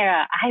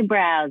 mascara,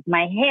 eyebrows,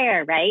 my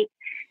hair, right?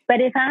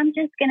 But if I'm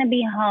just going to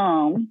be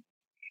home,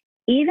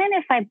 even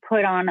if I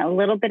put on a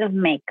little bit of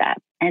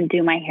makeup and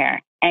do my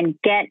hair and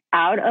get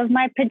out of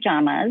my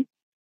pajamas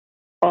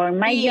or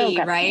my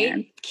yoga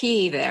pants,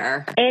 key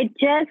there. It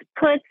just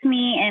puts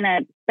me in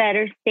a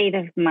better state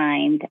of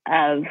mind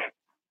of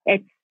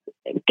it's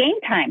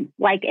game time.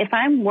 Like if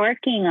I'm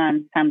working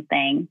on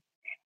something,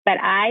 but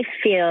I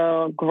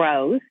feel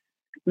gross,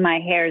 my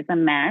hair's a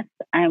mess,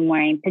 I'm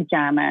wearing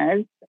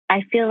pajamas,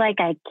 I feel like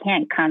I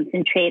can't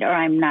concentrate, or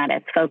I'm not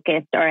as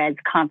focused or as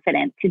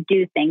confident to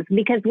do things.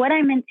 Because what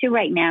I'm into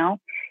right now,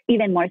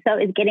 even more so,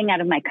 is getting out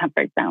of my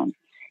comfort zone.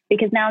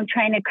 Because now I'm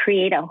trying to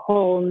create a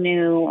whole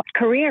new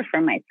career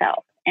for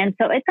myself. And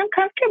so it's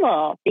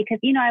uncomfortable because,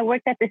 I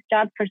worked at this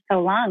job for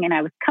so long and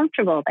I was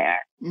comfortable there.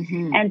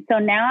 Mm-hmm. And so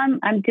now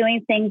I'm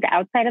doing things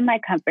outside of my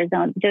comfort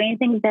zone, doing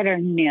things that are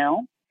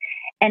new.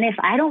 And if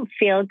I don't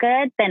feel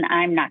good, then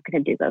I'm not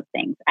going to do those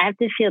things. I have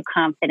to feel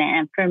confident.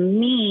 And for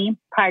me,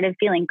 part of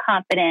feeling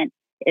confident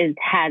is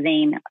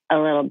having a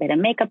little bit of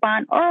makeup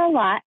on, or a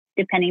lot,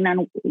 depending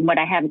on what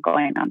I have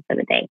going on for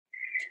the day.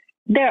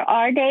 There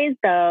are days,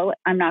 though,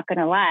 I'm not going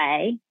to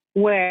lie,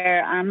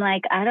 where I'm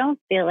like, I don't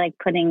feel like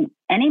putting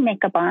any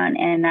makeup on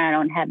and I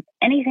don't have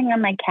anything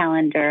on my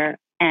calendar,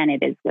 and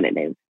it is what it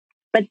is.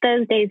 But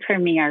those days for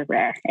me are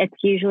rare. It's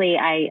usually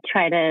I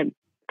try to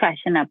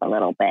freshen up a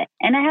little bit.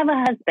 And I have a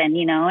husband,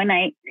 and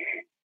I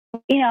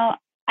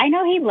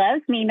know he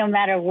loves me no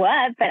matter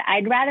what, but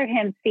I'd rather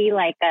him see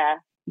like a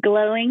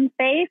glowing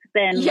face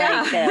than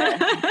like a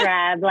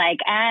drab, like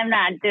I'm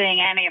not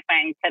doing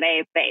anything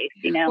today face,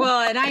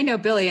 Well, and I know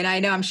Billy,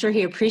 and I'm sure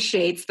he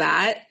appreciates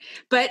that.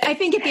 But I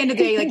think at the end of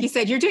the day, like you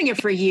said, you're doing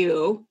it for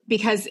you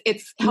because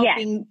it's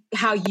helping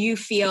how you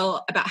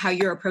feel about how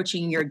you're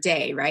approaching your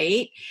day,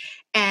 right?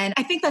 And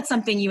I think that's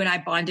something you and I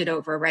bonded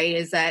over, right?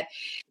 Is that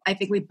I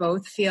think we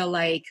both feel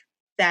like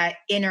that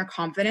inner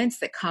confidence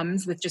that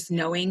comes with just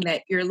knowing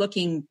that you're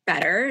looking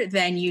better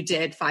than you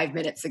did 5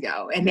 minutes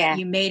ago, and that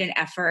you made an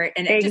effort.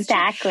 And it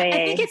exactly.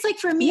 I think it's like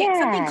for me,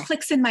 something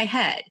clicks in my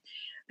head,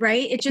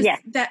 right? It just,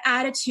 the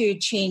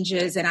attitude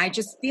changes, and I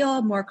just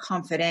feel more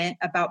confident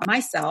about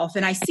myself,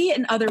 and I see it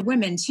in other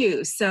women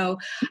too. So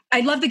I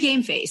love the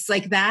game face.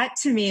 Like that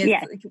to me, is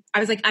I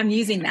was like, I'm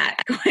using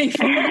that going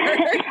forward.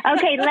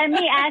 Okay, let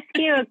me ask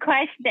you a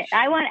question.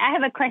 I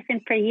have a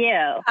question for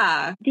you.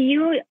 Do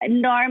you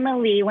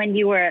normally, when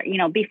you were,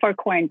 before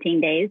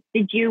quarantine days,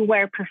 did you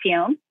wear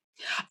perfume?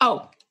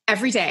 Oh,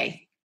 every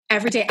day.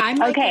 Every day. I'm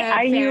like,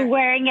 are you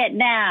wearing it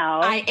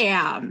now? I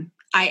am.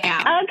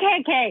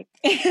 Okay.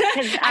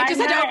 I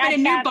just had to open a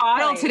new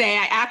bottle today.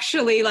 I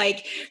actually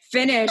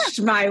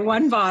finished my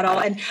one bottle,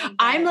 and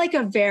I'm like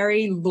a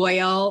very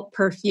loyal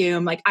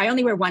perfume. Like I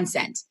only wear one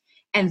scent,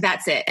 and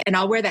that's it. And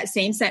I'll wear that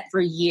same scent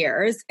for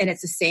years, and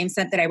it's the same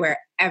scent that I wear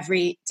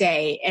every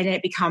day, and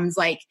it becomes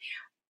like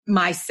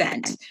my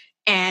scent.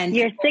 And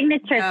your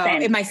signature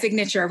scent. My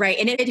signature, right?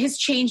 And it has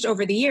changed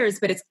over the years,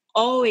 but it's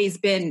always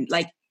been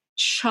like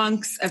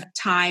chunks of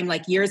time,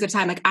 like years of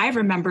time. Like I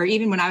remember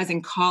even when I was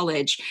in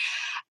college,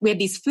 we had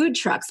these food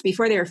trucks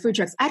before they were food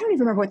trucks. I don't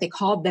even remember what they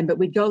called them, but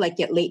we'd go like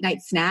get late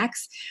night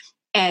snacks.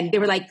 And they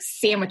were like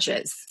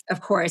sandwiches,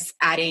 of course,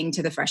 adding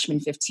to the freshman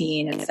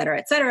 15, et cetera,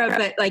 et cetera.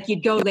 But like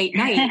you'd go late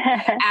night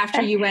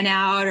after you went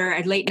out or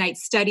at late night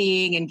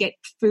studying and get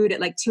food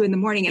at like 2 a.m.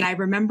 And I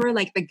remember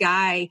like the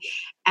guy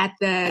at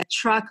the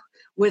truck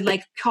would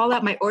like call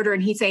out my order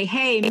and he'd say,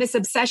 "Hey, Miss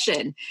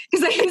Obsession."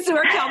 Because I used to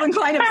wear Calvin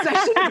Klein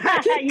Obsession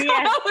back in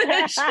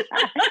college.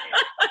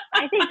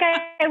 I think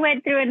I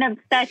went through an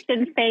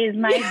obsession phase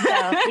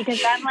myself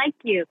because I'm like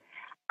you.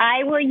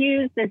 I will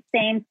use the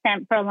same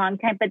scent for a long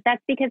time, but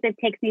that's because it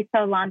takes me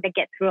so long to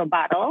get through a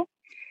bottle.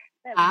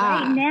 But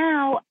right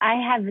now, I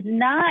have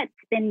not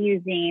been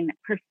using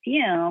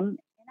perfume,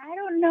 and I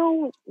don't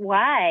know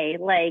why.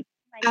 Like,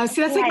 so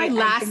that's like my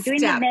last step.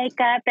 Doing the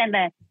makeup and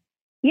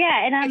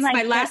and I'm it's like,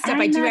 my last step.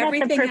 I do not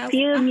everything at the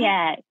perfume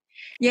yet.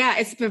 Yeah,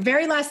 it's the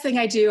very last thing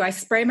I do. I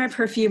spray my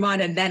perfume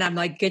on and then I'm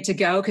like good to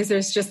go because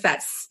there's just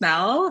that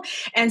smell.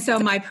 And so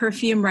my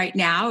perfume right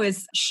now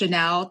is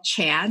Chanel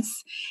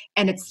Chance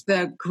and it's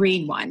the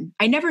green one.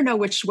 I never know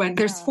which one.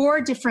 There's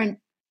 4 different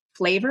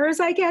flavors,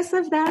 I guess,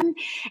 of them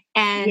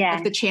and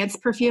of the Chance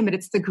perfume, but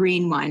it's the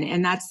green one.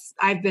 And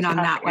I've been on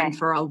that one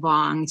for a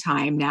long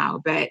time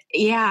now. But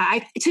yeah,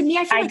 to me,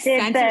 I feel like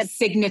scents are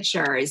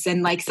signatures.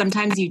 And like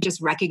sometimes you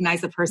just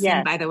recognize the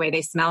person by the way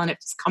they smell and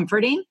it's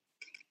comforting.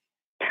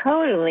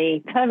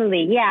 Totally.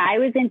 Yeah, I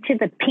was into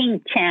the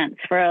pink Chance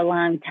for a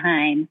long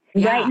time.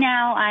 Yeah. Right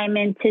now, I'm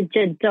into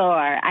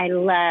J'adore. I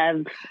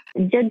love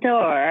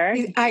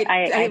J'adore.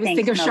 I always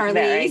think of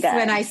Charlize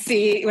when I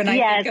think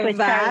of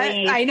that.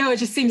 Charlize. I know, it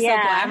just seems so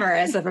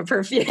glamorous of a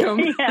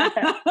perfume.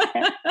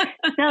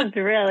 Smells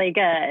really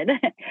good.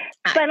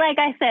 But like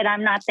I said,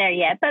 I'm not there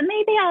yet. But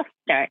maybe I'll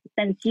start.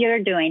 Since you're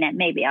doing it,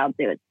 maybe I'll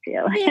do it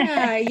too.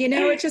 Yeah,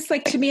 it's just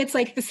like, to me, it's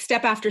like the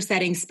step after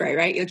setting spray,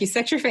 right? Like you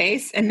set your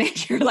face and then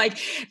you're like,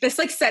 this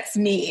like sets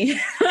me.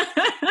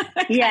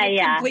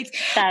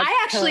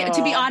 I actually,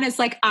 to be honest,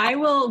 like I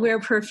will wear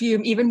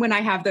perfume even when I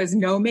have those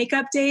no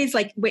makeup days,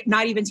 like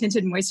not even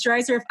tinted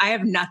moisturizer. If I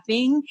have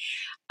nothing,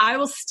 I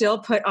will still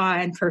put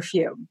on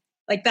perfume.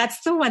 Like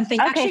that's the one thing.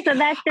 Okay, actually, so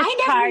that's just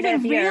part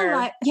of your...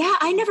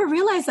 I never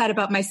realized that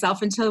about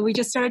myself until we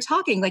just started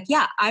talking. Like,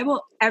 I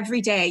will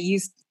every day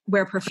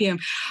wear perfume.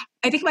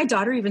 I think my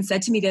daughter even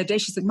said to me the other day,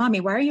 she's like, "Mommy,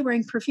 why are you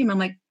wearing perfume?" I'm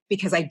like,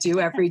 because I do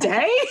every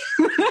day.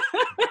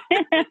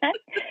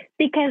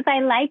 Because I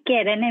like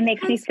it and it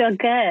makes me feel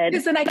good.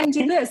 Because then I can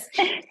do this.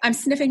 I'm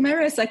sniffing my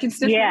wrist. I can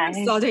sniff my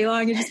wrist all day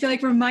long and just feel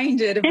like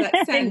reminded of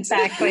that scent.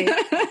 Exactly.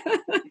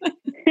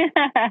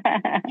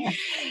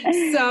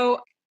 So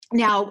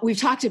now we've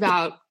talked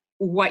about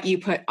what you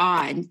put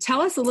on.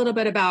 Tell us a little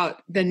bit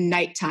about the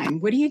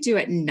nighttime. What do you do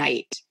at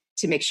night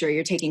to make sure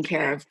you're taken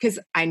care of? Because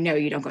I know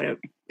you don't go to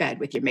bed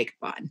with your makeup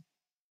on.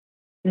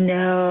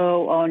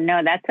 No. Oh,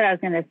 no. That's what I was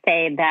going to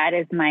say. That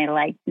is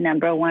my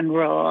number one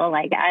rule.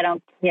 Like, I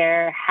don't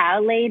care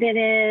how late it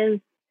is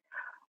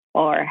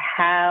or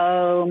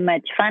how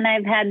much fun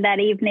I've had that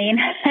evening.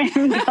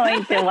 I'm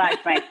going to wash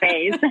my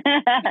face.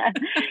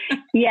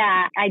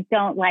 I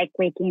don't like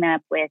waking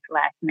up with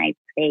last night's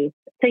face.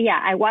 So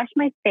I wash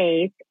my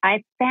face.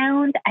 I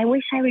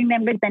wish I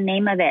remembered the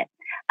name of it.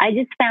 I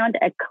just found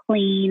a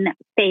clean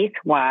face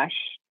wash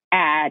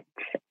at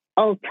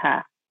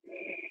Ulta.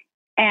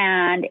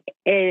 And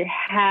it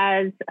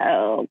has,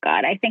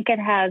 I think it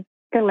has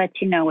to let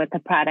you know what the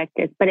product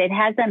is, but it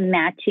has a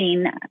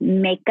matching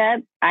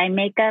eye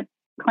makeup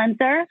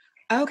cleanser.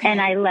 Okay.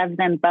 And I love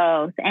them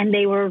both. And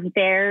they were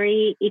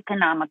very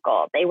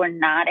economical. They were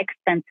not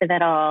expensive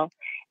at all.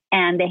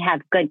 And they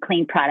have good,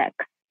 clean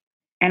products.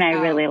 And I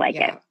really like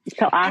it.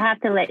 So I'll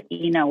have to let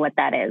you know what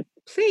that is.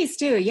 Please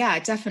do. Yeah,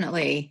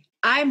 definitely.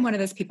 I'm one of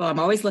those people, I'm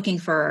always looking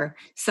for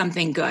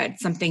something good,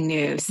 something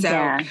new.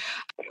 So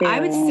I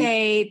would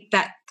say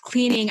that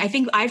I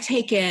think I've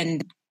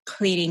taken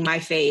cleaning my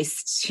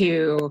face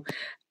to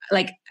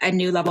like a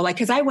new level. Like,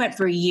 cause I went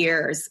for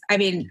years. I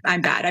mean,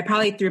 I'm bad. I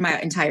probably through my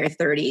entire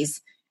 30s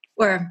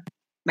or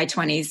my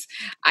 20s,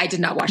 I did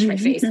not wash my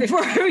face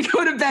before I would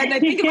go to bed. And I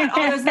think about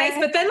all those nights,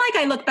 but then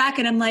I look back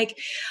and I'm like,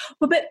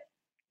 well, but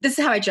this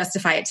is how I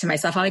justify it to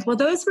myself. I'm like, well,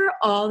 those were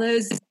all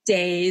those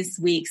days,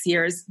 weeks,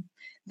 years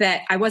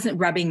that I wasn't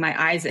rubbing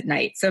my eyes at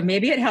night. So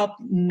maybe it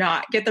helped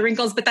not get the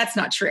wrinkles, but that's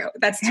not true.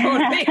 That's totally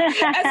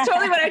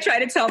what I try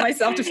to tell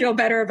myself to feel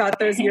better about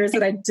those years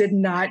that I did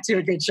not do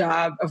a good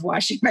job of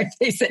washing my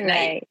face at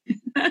night.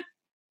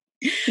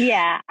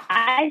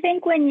 I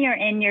think when you're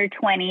in your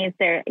 20s,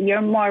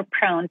 you're more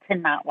prone to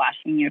not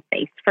washing your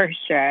face for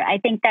sure. I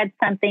think that's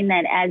something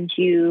that as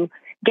you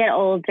get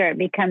older, it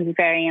becomes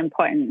very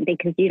important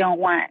because you don't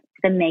want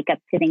the makeup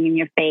sitting in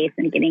your face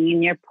and getting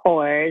in your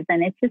pores,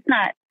 and it's just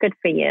not good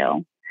for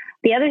you.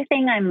 The other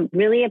thing I'm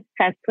really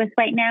obsessed with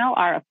right now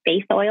are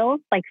face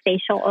oils, like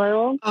facial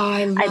oils.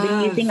 I've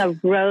been using a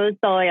rose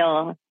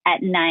oil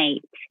at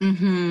night,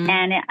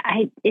 and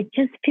it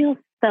just feels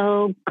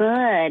so good.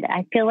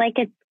 I feel like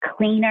it's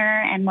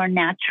cleaner and more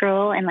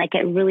natural, and like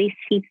it really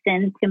seeps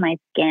into my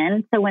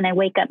skin. So when I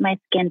wake up, my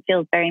skin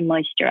feels very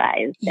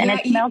moisturized, and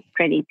it smells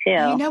pretty too.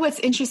 You know, what's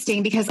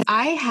interesting, because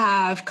I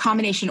have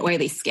combination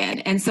oily skin.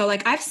 And so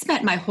like I've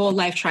spent my whole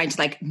life trying to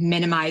like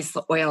minimize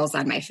the oils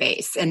on my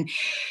face and,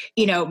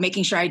 you know,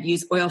 making sure I'd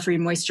use oil-free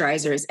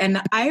moisturizers. And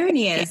the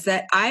irony is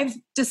that I've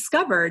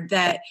discovered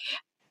that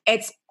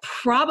it's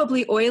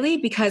probably oily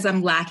because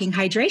I'm lacking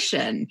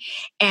hydration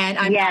and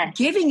I'm not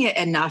giving it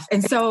enough.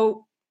 And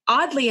so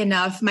oddly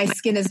enough, my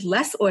skin is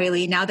less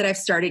oily now that I've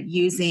started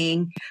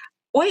using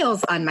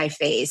oils on my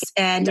face.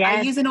 And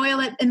I use an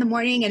oil in the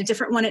morning and a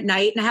different one at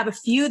night. And I have a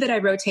few that I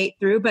rotate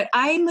through, but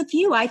I'm with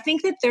you. I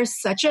think that there's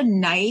such a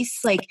nice,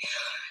 like,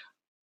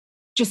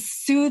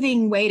 just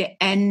soothing way to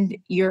end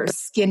your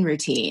skin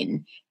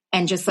routine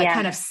and just like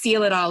kind of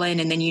seal it all in.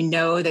 And then you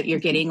know that you're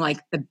getting like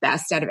the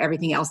best out of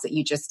everything else that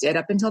you just did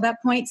up until that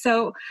point.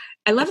 So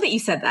I love that you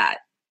said that.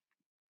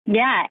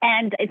 Yeah.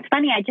 And it's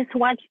funny. I just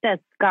watched a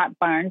Scott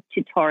Barnes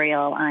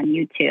tutorial on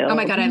YouTube. Oh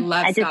my God. I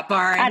love Scott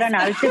Barnes. I don't know.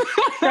 I was just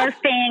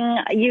surfing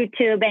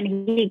YouTube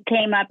and he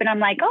came up and I'm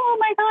like, oh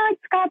my God,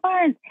 Scott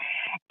Barnes.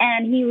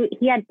 And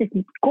he had this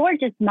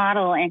gorgeous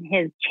model in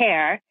his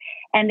chair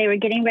and they were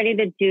getting ready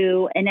to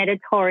do an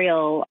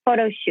editorial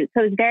photo shoot.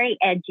 So it was very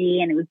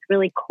edgy and it was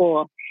really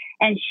cool.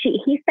 And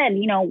he said,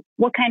 you know,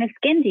 what kind of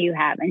skin do you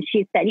have? And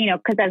she said, you know,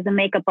 because as a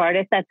makeup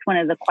artist, that's one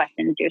of the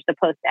questions you're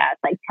supposed to ask.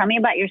 Like, tell me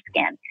about your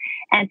skin.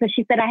 And so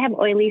she said, I have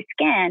oily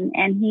skin.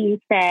 And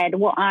he said,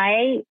 well,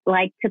 I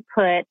like to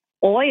put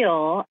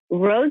oil,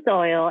 rose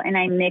oil, and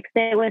I mix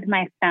it with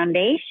my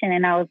foundation.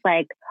 And I was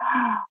like,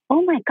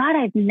 oh my God,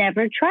 I've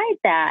never tried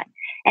that.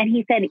 And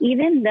he said,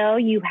 even though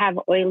you have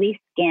oily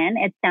skin,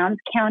 it sounds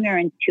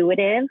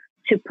counterintuitive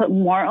to put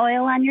more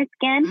oil on your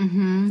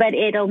skin, but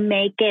it'll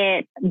make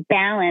it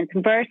balanced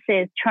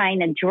versus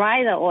trying to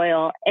dry the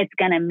oil. It's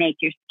going to make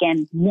your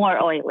skin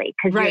more oily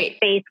because your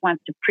face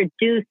wants to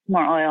produce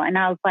more oil. And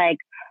I was like,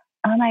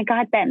 oh my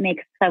God, that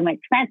makes so much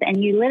sense.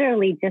 And you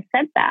literally just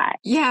said that.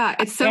 Yeah,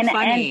 it's so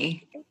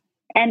funny.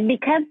 And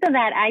because of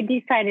that, I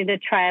decided to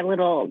try a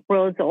little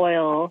rose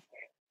oil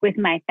with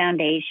my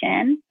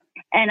foundation.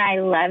 And I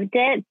loved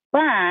it.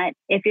 But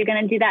if you're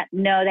going to do that,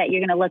 know that you're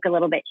going to look a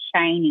little bit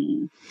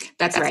shiny.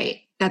 That's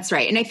right. That's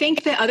right. And I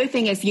think the other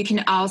thing is you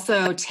can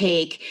also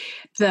take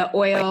the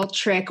oil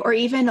trick or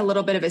even a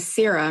little bit of a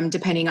serum,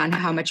 depending on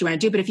how much you want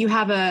to do. But if you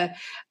have a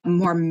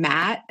more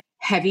matte,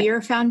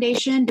 heavier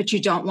foundation, but you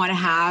don't want to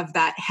have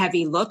that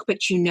heavy look,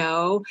 but you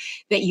know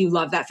that you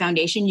love that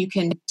foundation, you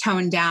can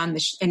tone down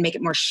and make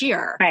it more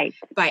sheer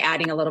by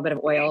adding a little bit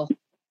of oil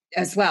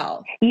as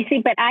well. You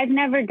see, but I've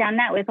never done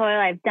that with oil.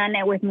 I've done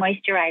it with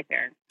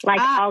moisturizer. Like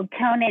I'll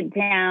tone it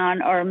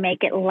down or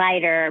make it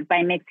lighter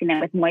by mixing it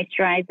with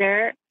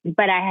moisturizer.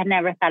 But I had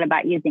never thought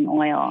about using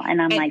oil.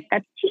 And I'm like,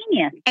 that's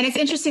genius. And it's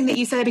interesting that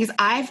you said that because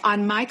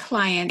on my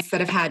clients that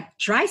have had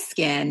dry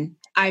skin,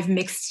 I've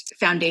mixed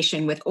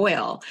foundation with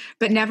oil,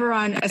 but never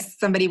on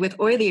somebody with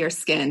oilier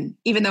skin,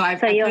 even though I've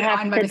put it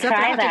on myself.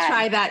 I have to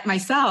try that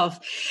myself.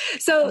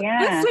 So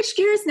let's switch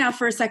gears now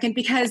for a second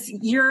because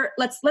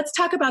let's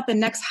talk about the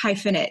next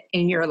hyphenate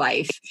in your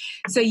life.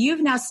 So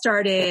you've now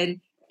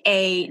started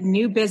a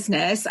new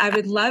business. I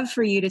would love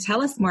for you to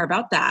tell us more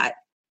about that.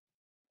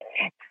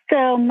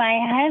 So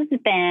my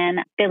husband,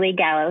 Billy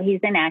Gallo, he's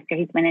an actor.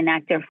 He's been an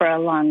actor for a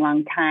long,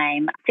 long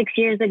time. 6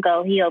 years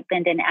ago, he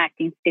opened an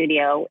acting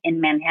studio in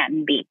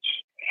Manhattan Beach.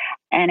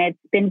 And it's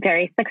been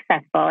very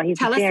successful. He's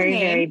very,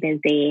 very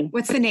busy.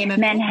 What's the name of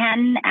it?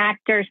 Manhattan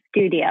Actor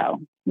Studio.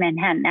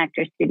 Manhattan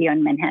Actor Studio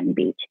in Manhattan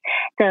Beach.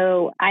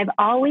 So I've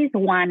always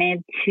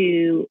wanted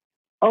to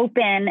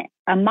open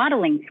a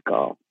modeling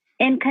school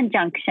in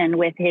conjunction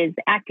with his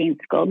acting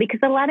school, because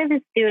a lot of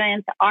his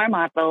students are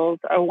models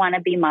or want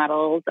to be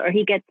models, or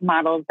he gets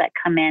models that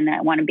come in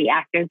that want to be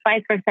actors,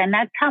 vice versa. And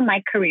that's how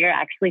my career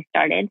actually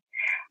started.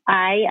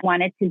 I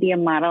wanted to be a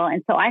model.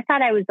 And so I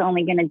thought I was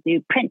only going to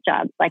do print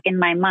jobs. Like in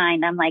my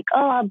mind, I'm like, oh,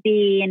 I'll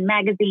be in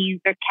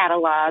magazines or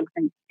catalogs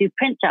and do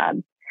print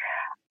jobs.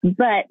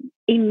 But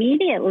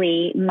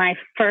immediately my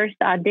first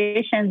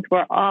auditions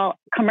were all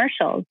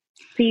commercials.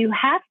 So you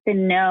have to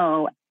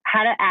know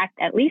how to act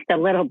at least a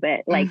little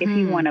bit. Like if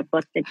you want to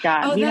book the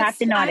job, you have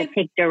to know how to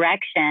take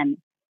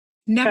direction.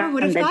 Never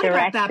would have thought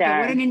about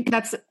that, but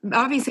that's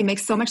obviously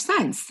makes so much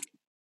sense.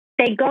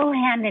 They go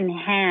hand in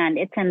hand.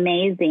 It's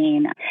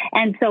amazing.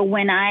 And so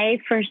when I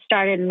first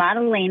started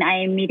modeling,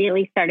 I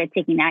immediately started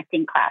taking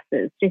acting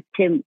classes just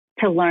to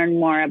learn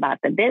more about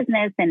the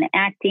business and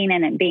acting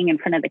and being in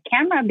front of the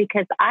camera,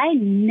 because I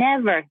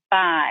never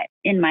thought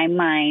in my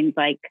mind,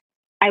 like,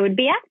 I would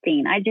be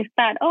acting. I just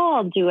thought, oh,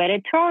 I'll do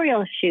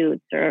editorial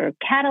shoots or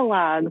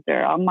catalogs,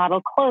 or I'll model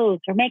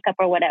clothes or makeup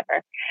or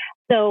whatever.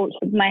 So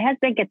my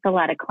husband gets a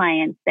lot of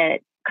clients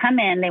that come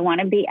in, they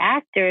want to be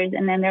actors.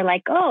 And then they're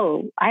like,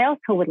 oh, I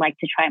also would like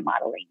to try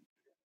modeling.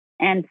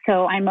 And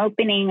so I'm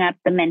opening up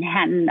the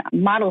Manhattan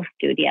Model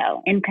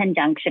Studio in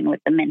conjunction with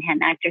the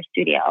Manhattan Actor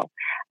Studio.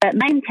 But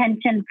my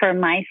intention for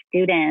my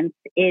students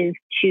is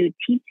to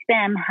teach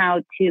them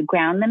how to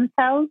ground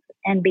themselves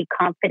and be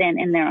confident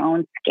in their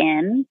own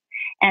skin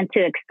and to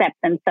accept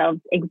themselves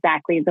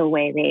exactly the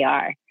way they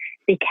are.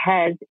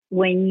 Because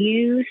when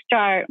you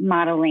start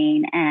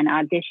modeling and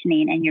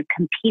auditioning and you're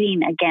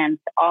competing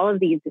against all of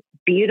these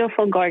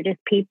beautiful, gorgeous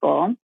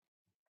people,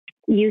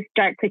 you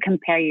start to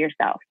compare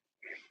yourself.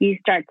 You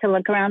start to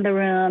look around the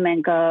room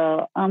and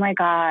go, oh my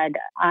God,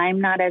 I'm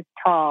not as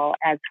tall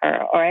as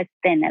her or as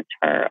thin as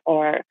her,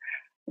 or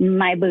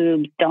my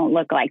boobs don't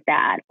look like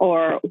that,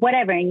 or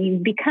whatever. And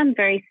you become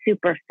very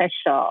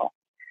superficial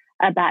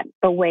about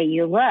the way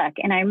you look.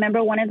 And I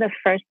remember one of the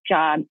first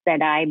jobs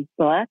that I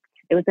booked,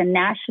 it was a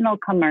national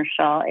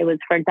commercial. It was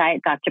for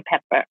Diet Dr.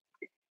 Pepper.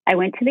 I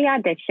went to the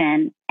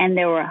audition and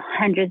there were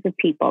hundreds of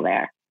people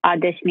there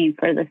auditioning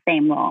for the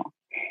same role.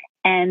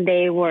 And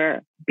they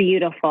were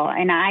beautiful.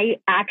 And I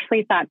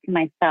actually thought to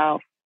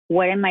myself,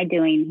 what am I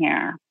doing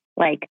here?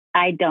 Like,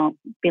 I don't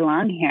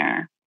belong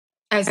here.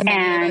 As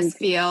many of us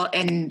feel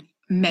in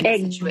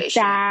many situations.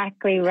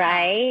 Exactly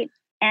right.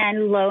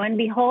 And lo and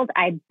behold,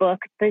 I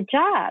booked the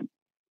job.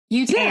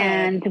 You did?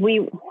 And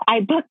I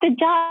booked the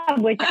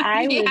job, which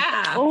I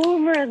was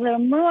over the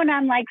moon.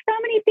 I'm like, so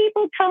many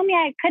people told me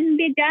I couldn't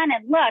be done.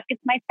 And look,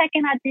 it's my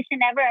second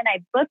audition ever. And I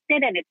booked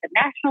it. And it's a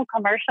national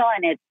commercial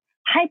and it's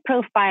high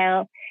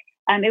profile.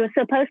 It was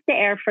supposed to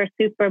air for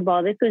Super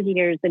Bowl. This was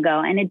years ago.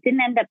 And it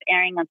didn't end up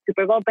airing on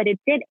Super Bowl, but it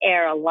did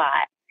air a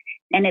lot.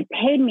 And it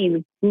paid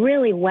me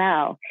really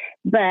well.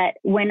 But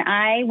when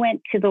I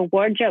went to the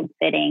wardrobe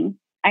fitting,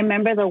 I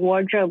remember the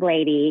wardrobe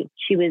lady,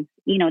 she was,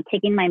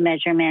 taking my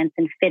measurements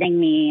and fitting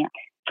me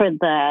for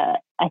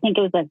I think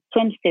it was a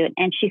swimsuit.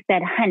 And she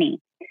said, honey,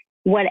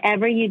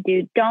 whatever you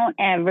do, don't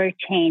ever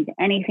change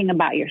anything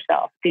about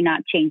yourself. Do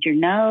not change your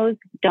nose.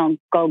 Don't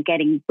go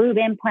getting boob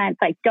implants.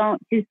 Like,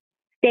 don't, just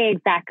stay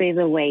exactly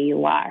the way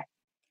you are.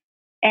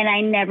 And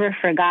I never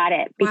forgot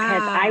it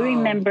because I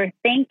remember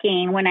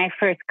thinking when I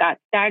first got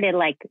started,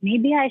 like,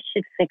 maybe I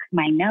should fix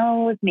my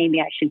nose. Maybe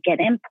I should get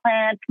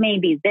implants.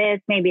 Maybe this,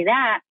 maybe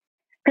that.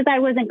 Because I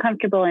wasn't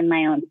comfortable in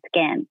my own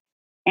skin.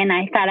 And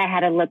I thought I had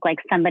to look like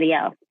somebody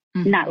else,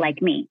 not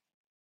like me.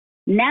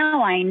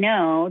 Now I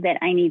know that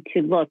I need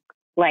to look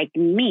like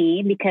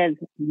me because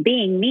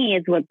being me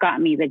is what got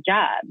me the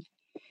job.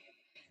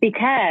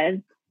 Because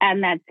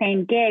on that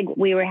same gig,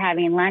 we were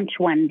having lunch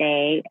one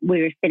day.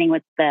 We were sitting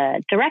with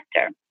the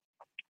director.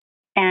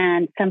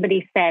 And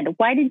somebody said,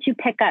 why did you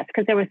pick us?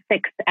 Because there were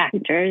 6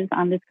 actors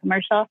on this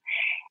commercial.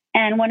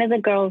 And one of the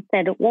girls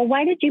said, well,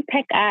 why did you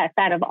pick us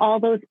out of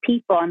all those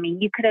people? I mean,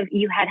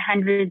 you had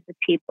hundreds of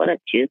people to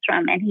choose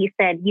from. And he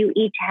said, you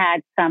each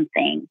had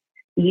something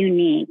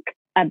unique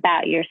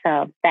about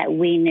yourself that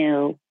we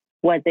knew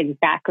was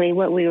exactly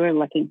what we were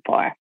looking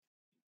for.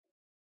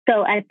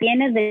 So at the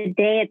end of the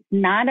day, it's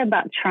not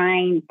about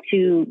trying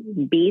to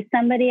be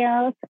somebody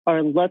else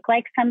or look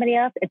like somebody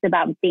else. It's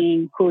about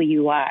being who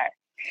you are.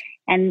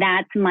 And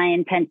that's my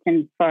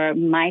intention for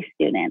my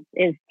students,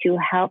 is to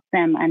help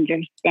them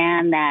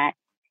understand that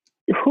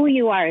who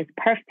you are is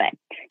perfect.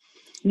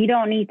 You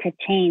don't need to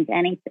change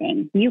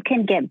anything. You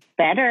can get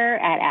better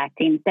at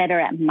acting, better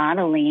at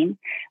modeling.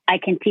 I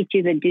can teach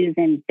you the do's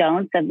and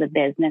don'ts of the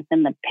business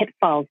and the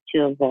pitfalls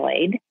to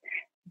avoid.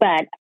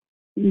 But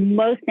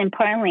most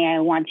importantly, I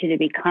want you to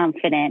be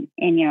confident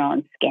in your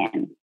own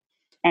skin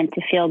and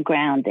to feel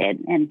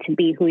grounded and to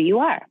be who you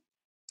are.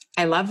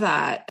 I love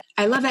that.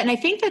 And I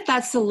think that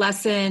that's the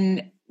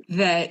lesson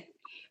that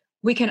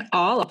we can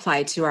all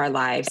apply to our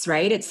lives,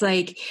 right? It's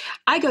like,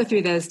 I go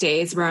through those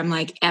days where I'm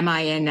like, am I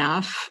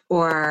enough?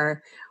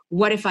 Or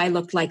what if I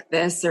looked like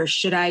this? Or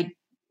should I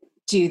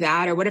do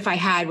that? Or what if I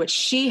had what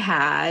she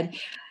had?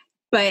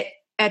 But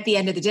at the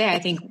end of the day, I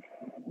think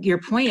your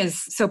point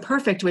is so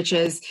perfect, which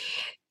is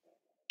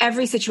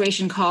every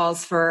situation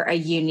calls for a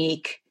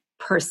unique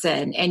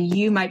person, and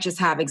you might just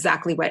have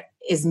exactly what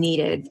is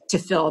needed to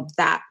fill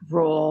that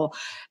role,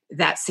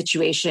 that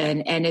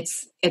situation. And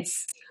it's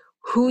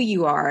who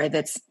you are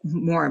that's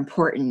more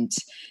important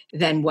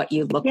than what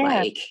you look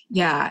like.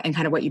 Yeah. And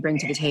kind of what you bring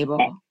to the table.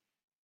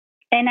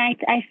 And I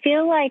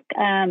feel like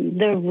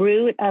the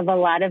root of a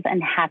lot of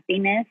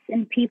unhappiness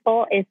in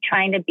people is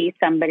trying to be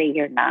somebody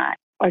you're not,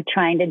 or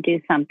trying to do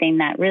something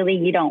that really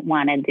you don't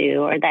want to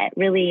do, or that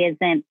really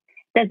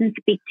doesn't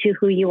speak to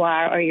who you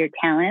are or your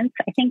talents.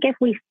 I think if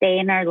we stay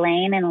in our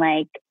lane and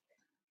like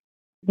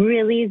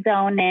really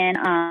zone in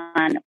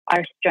on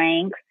our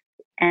strengths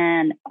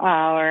and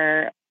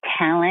our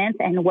talents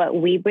and what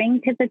we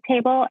bring to the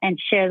table and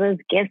share those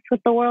gifts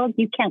with the world,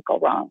 you can't go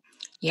wrong.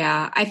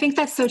 Yeah, I think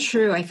that's so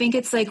true. I think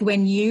it's like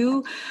when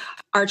you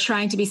are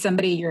trying to be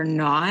somebody you're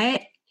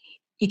not,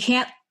 you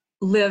can't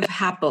live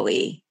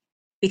happily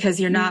because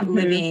you're not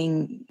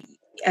living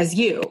as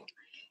you.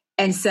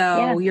 And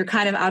so you're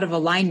kind of out of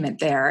alignment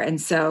there. And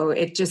so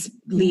it just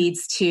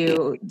leads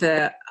to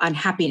the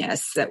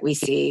unhappiness that we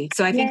see.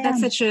 So I think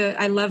that's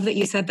I love that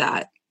you said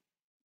that.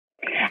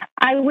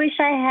 I wish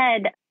I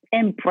had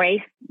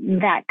embraced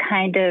that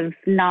kind of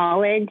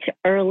knowledge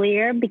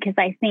earlier, because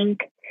I think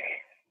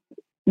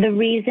the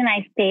reason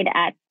I stayed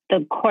at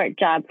the court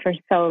job for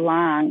so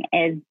long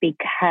is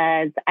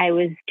because I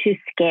was too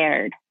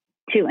scared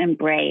to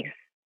embrace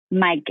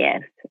my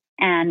gifts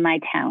and my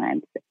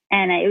talents.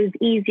 And it was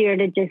easier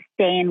to just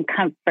stay in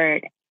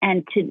comfort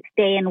and to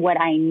stay in what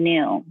I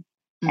knew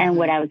and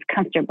what I was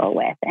comfortable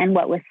with and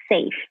what was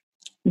safe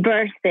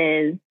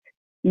versus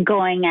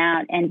going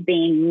out and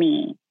being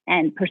me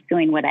and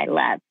pursuing what I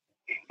love.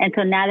 And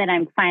so now that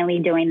I'm finally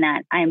doing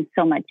that, I'm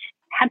so much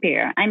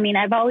happier. I mean,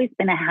 I've always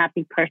been a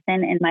happy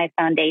person, and my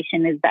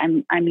foundation is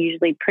I'm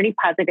usually pretty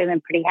positive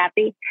and pretty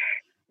happy.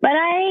 But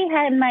I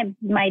had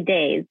my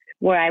days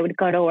where I would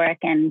go to work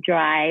and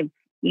drive,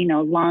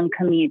 long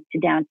commutes to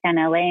downtown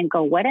LA and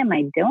go, what am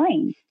I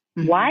doing?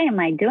 Why am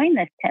I doing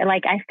this?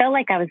 Like, I felt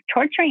like I was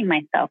torturing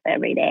myself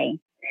every day.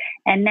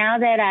 And now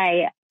that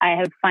I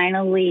have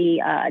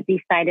finally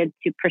decided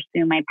to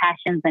pursue my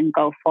passions and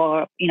go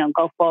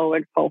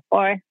forward full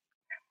force,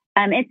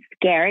 it's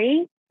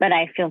scary, but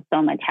I feel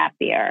so much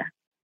happier.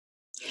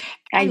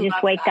 I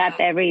just wake up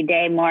every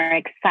day more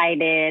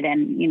excited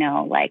and,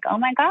 like, oh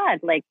my God,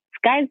 like,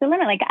 sky's the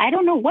limit. Like, I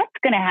don't know what's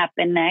going to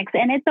happen next.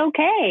 And it's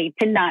okay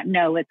to not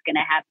know what's going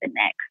to happen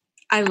next.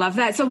 I love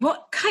that. So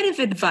what kind of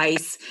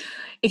advice,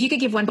 if you could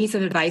give one piece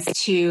of advice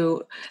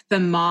to the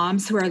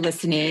moms who are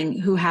listening,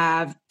 who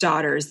have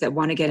daughters that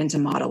want to get into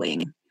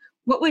modeling,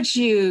 what would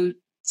you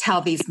tell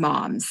these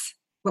moms?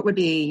 What would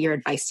be your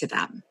advice to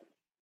them?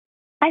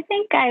 I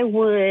think I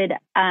would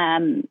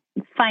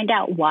find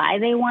out why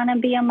they want to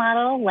be a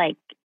model. Like,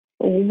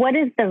 what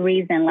is the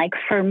reason? Like,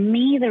 for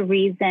me, the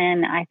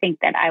reason I think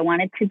that I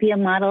wanted to be a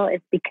model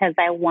is because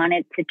I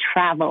wanted to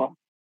travel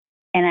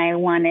and I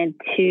wanted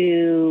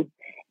to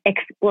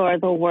explore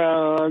the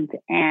world.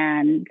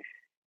 And,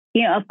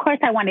 of course,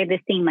 I wanted to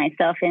see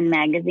myself in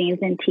magazines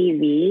and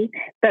TV.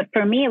 But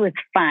for me, it was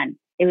fun.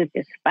 It was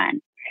just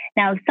fun.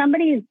 Now, if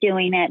somebody is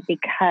doing it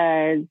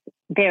because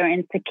they're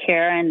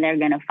insecure and they're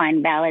going to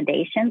find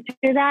validation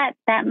through that,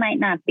 that might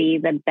not be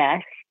the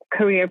best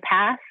career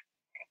path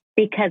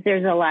because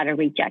there's a lot of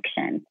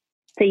rejection.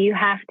 So you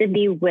have to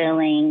be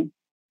willing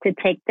to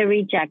take the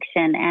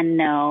rejection and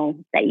know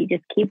that you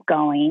just keep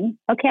going.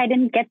 Okay, I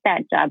didn't get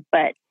that job,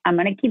 but I'm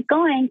going to keep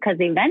going because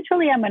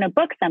eventually I'm going to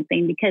book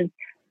something, because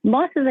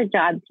most of the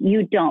jobs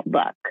you don't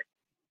book.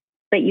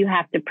 But you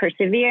have to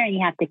persevere and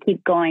you have to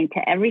keep going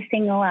to every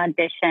single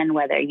audition,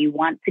 whether you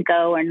want to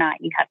go or not.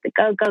 You have to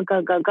go,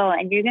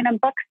 and you're going to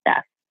book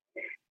stuff.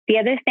 The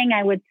other thing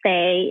I would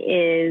say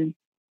is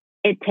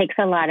it takes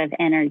a lot of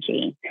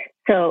energy.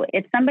 So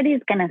if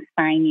somebody's going to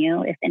sign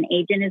you, if an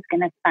agent is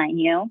going to sign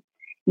you,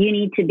 you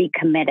need to be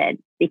committed,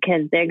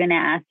 because they're going to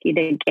ask you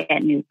to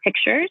get new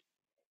pictures.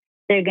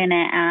 They're going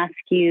to ask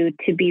you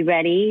to be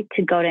ready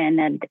to go to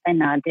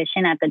an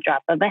audition at the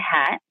drop of a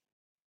hat.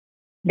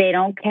 They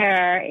don't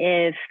care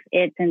if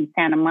it's in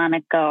Santa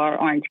Monica or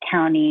Orange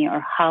County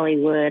or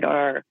Hollywood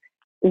or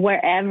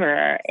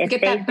wherever. If get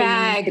that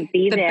bag, to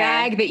be the there,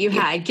 bag that you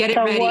had, get it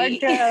ready. The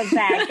wardrobe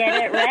bag,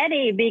 get it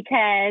ready,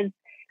 because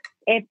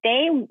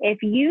if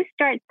you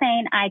start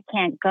saying, I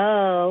can't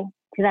go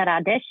to that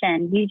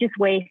audition, you just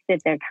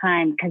wasted their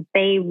time, because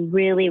they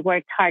really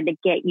worked hard to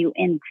get you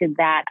into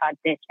that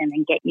audition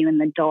and get you in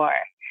the door.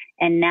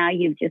 And now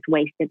you've just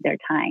wasted their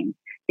time.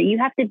 So you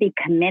have to be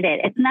committed.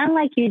 It's not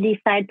like you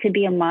decide to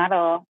be a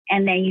model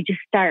and then you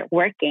just start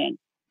working.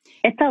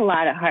 It's a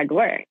lot of hard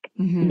work.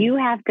 You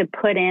have to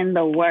put in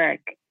the work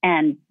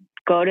and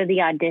go to the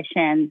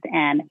auditions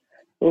and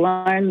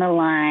learn the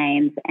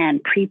lines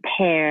and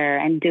prepare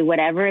and do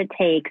whatever it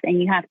takes.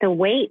 And you have to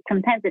wait.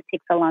 Sometimes it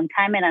takes a long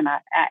time. And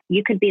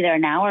you could be there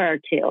an hour or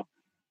two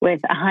with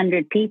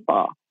 100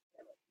 people.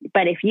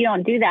 But if you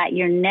don't do that,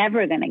 you're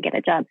never going to get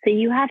a job. So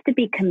you have to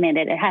be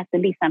committed. It has to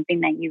be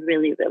something that you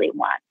really, really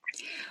want.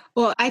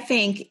 Well, I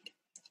think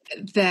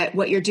that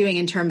what you're doing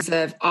in terms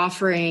of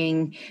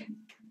offering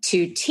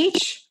to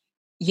teach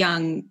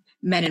young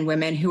men and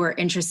women who are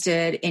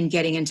interested in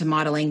getting into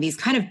modeling these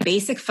kind of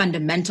basic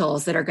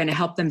fundamentals that are going to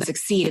help them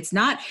succeed. It's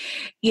not,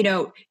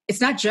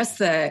 it's not just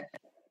the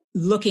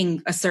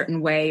looking a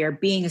certain way or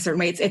being a certain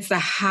way. It's the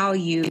how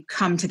you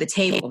come to the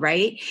table,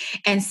 right?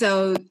 And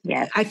so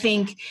yes.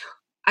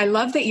 I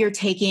love that you're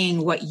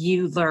taking what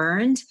you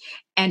learned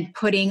and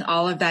putting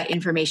all of that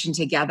information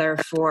together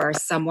for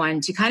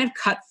someone to kind of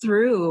cut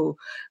through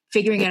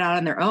figuring it out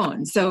on their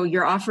own. So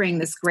you're offering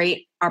this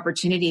great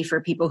opportunity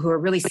for people who are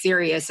really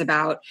serious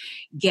about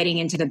getting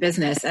into the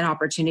business, an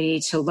opportunity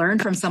to learn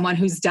from someone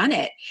who's done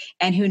it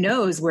and who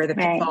knows where the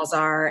pitfalls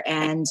are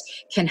and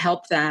can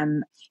help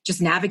them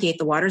just navigate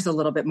the waters a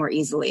little bit more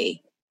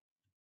easily.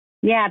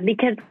 Yeah,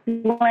 because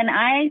when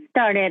I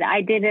started,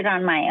 I did it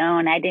on my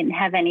own. I didn't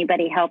have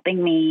anybody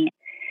helping me.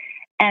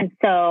 And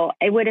so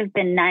it would have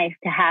been nice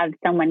to have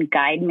someone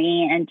guide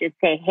me and just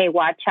say, hey,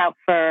 watch out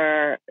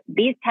for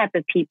these type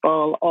of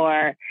people,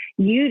 or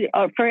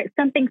for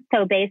something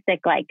so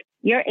basic like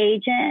your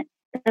agent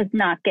does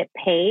not get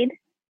paid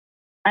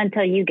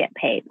until you get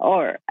paid.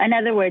 Or in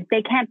other words,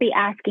 they can't be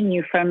asking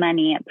you for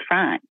money up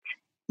front.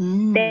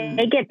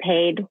 They get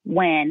paid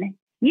when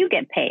you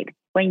get paid.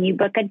 When you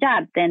book a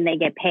job, then they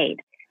get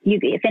paid.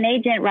 If an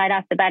agent right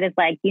off the bat is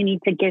like, you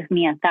need to give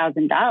me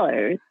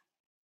 $1,000,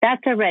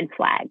 that's a red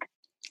flag.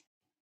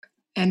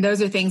 And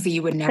those are things that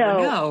you would never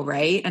know,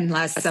 right?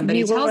 Unless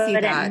somebody tells you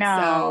that.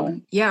 Know.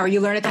 So, yeah, or you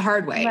learn it the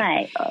hard way.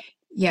 Right.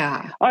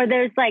 Yeah. Or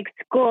there's like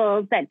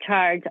schools that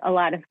charge a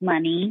lot of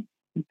money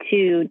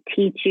to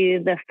teach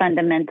you the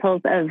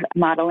fundamentals of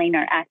modeling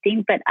or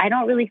acting, but I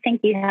don't really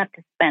think you have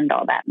to spend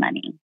all that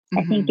money.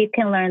 I think you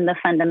can learn the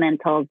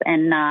fundamentals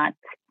and not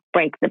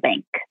break the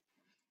bank.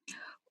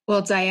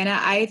 Well, Diana,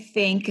 I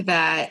think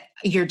that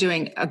you're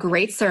doing a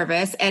great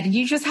service, and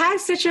you just had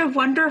such a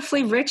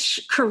wonderfully rich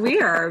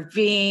career,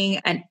 being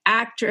an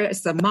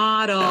actress, a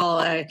model,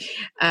 a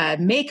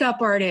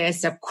makeup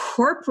artist, a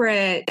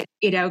corporate,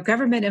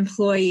 government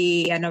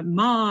employee, and a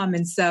mom.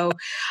 And so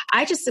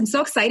I just am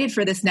so excited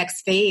for this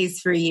next phase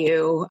for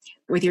you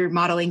with your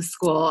modeling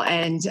school.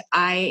 And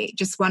I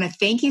just want to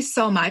thank you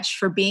so much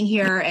for being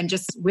here and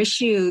just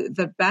wish you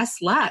the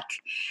best luck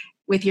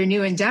with your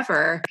new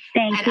endeavor.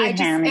 Thank you, I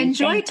just Hanny.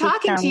 enjoyed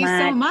talking to you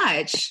so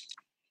much.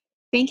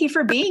 Thank you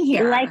for being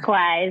here.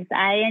 Likewise.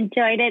 I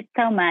enjoyed it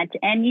so much.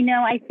 And,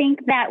 I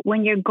think that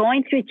when you're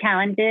going through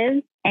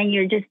challenges and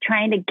you're just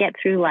trying to get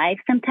through life,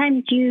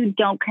 sometimes you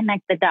don't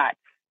connect the dots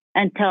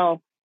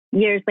until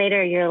years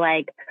later. You're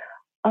like,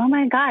 oh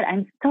my God,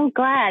 I'm so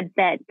glad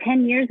that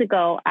 10 years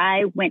ago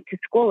I went to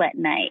school at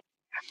night.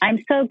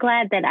 I'm so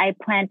glad that I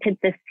planted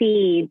the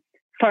seeds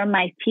for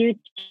my future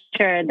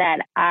that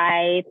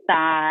I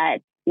thought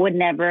would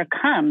never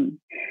come.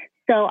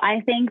 So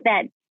I think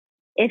that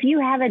if you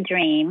have a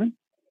dream,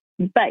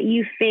 but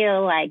you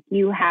feel like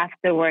you have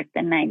to work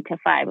the 9 to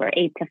 5 or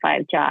 8 to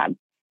 5 job,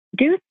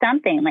 do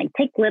something, like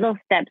take little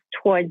steps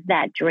towards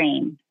that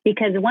dream,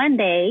 because one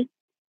day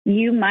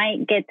you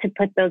might get to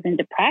put those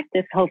into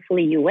practice.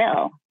 Hopefully you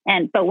will.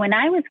 But when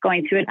I was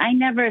going through it, I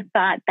never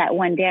thought that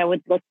one day I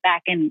would look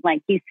back and,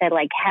 like you said,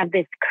 like have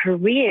this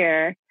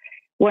career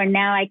where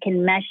now I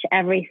can mesh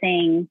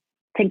everything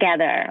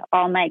together,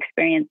 all my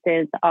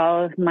experiences,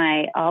 all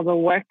the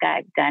work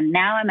I've done.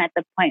 Now I'm at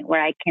the point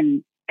where I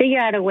can figure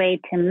out a way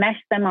to mesh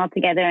them all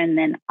together and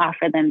then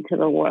offer them to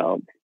the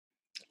world.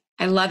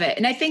 I love it.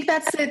 And I think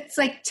it's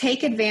like,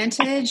 take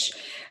advantage,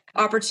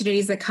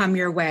 opportunities that come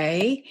your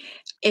way,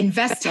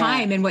 invest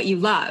time in what you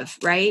love,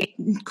 right?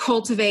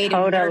 Cultivate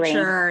and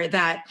nurture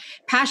that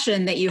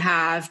passion that you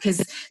have,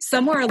 because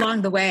somewhere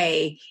along the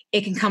way,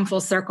 it can come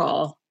full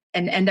circle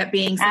and end up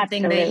being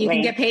something that you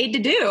can get paid to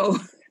do.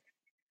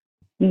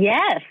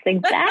 Yes,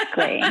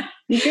 exactly.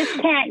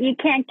 You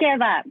can't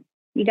give up.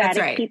 You got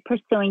to keep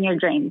pursuing your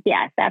dreams.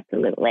 Yes,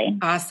 absolutely.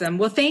 Awesome.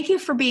 Well, thank you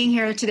for being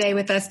here today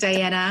with us,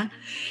 Diana.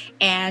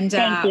 And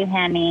thank you,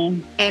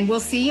 Hanny. And we'll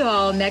see you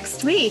all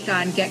next week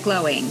on Get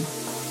Glowing.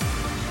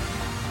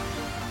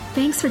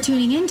 Thanks for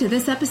tuning in to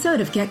this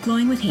episode of Get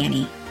Glowing with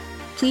Hanny.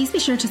 Please be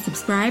sure to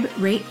subscribe,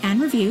 rate,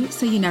 and review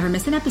so you never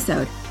miss an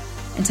episode.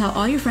 And tell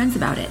all your friends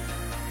about it.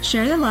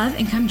 Share the love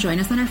and come join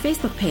us on our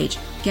Facebook page,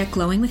 Get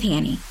Glowing with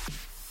Hanny.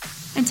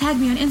 And tag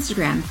me on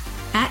Instagram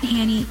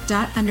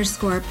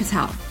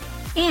 @Hanny_Patel.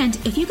 And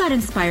if you got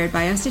inspired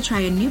by us to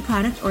try a new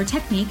product or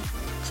technique,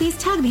 please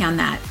tag me on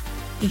that.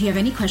 If you have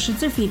any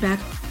questions or feedback,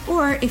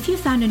 or if you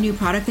found a new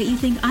product that you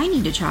think I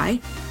need to try,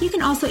 you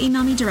can also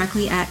email me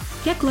directly at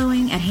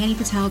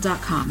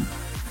getglowing@hannypatel.com.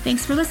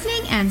 Thanks for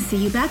listening, and see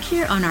you back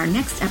here on our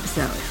next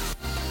episode.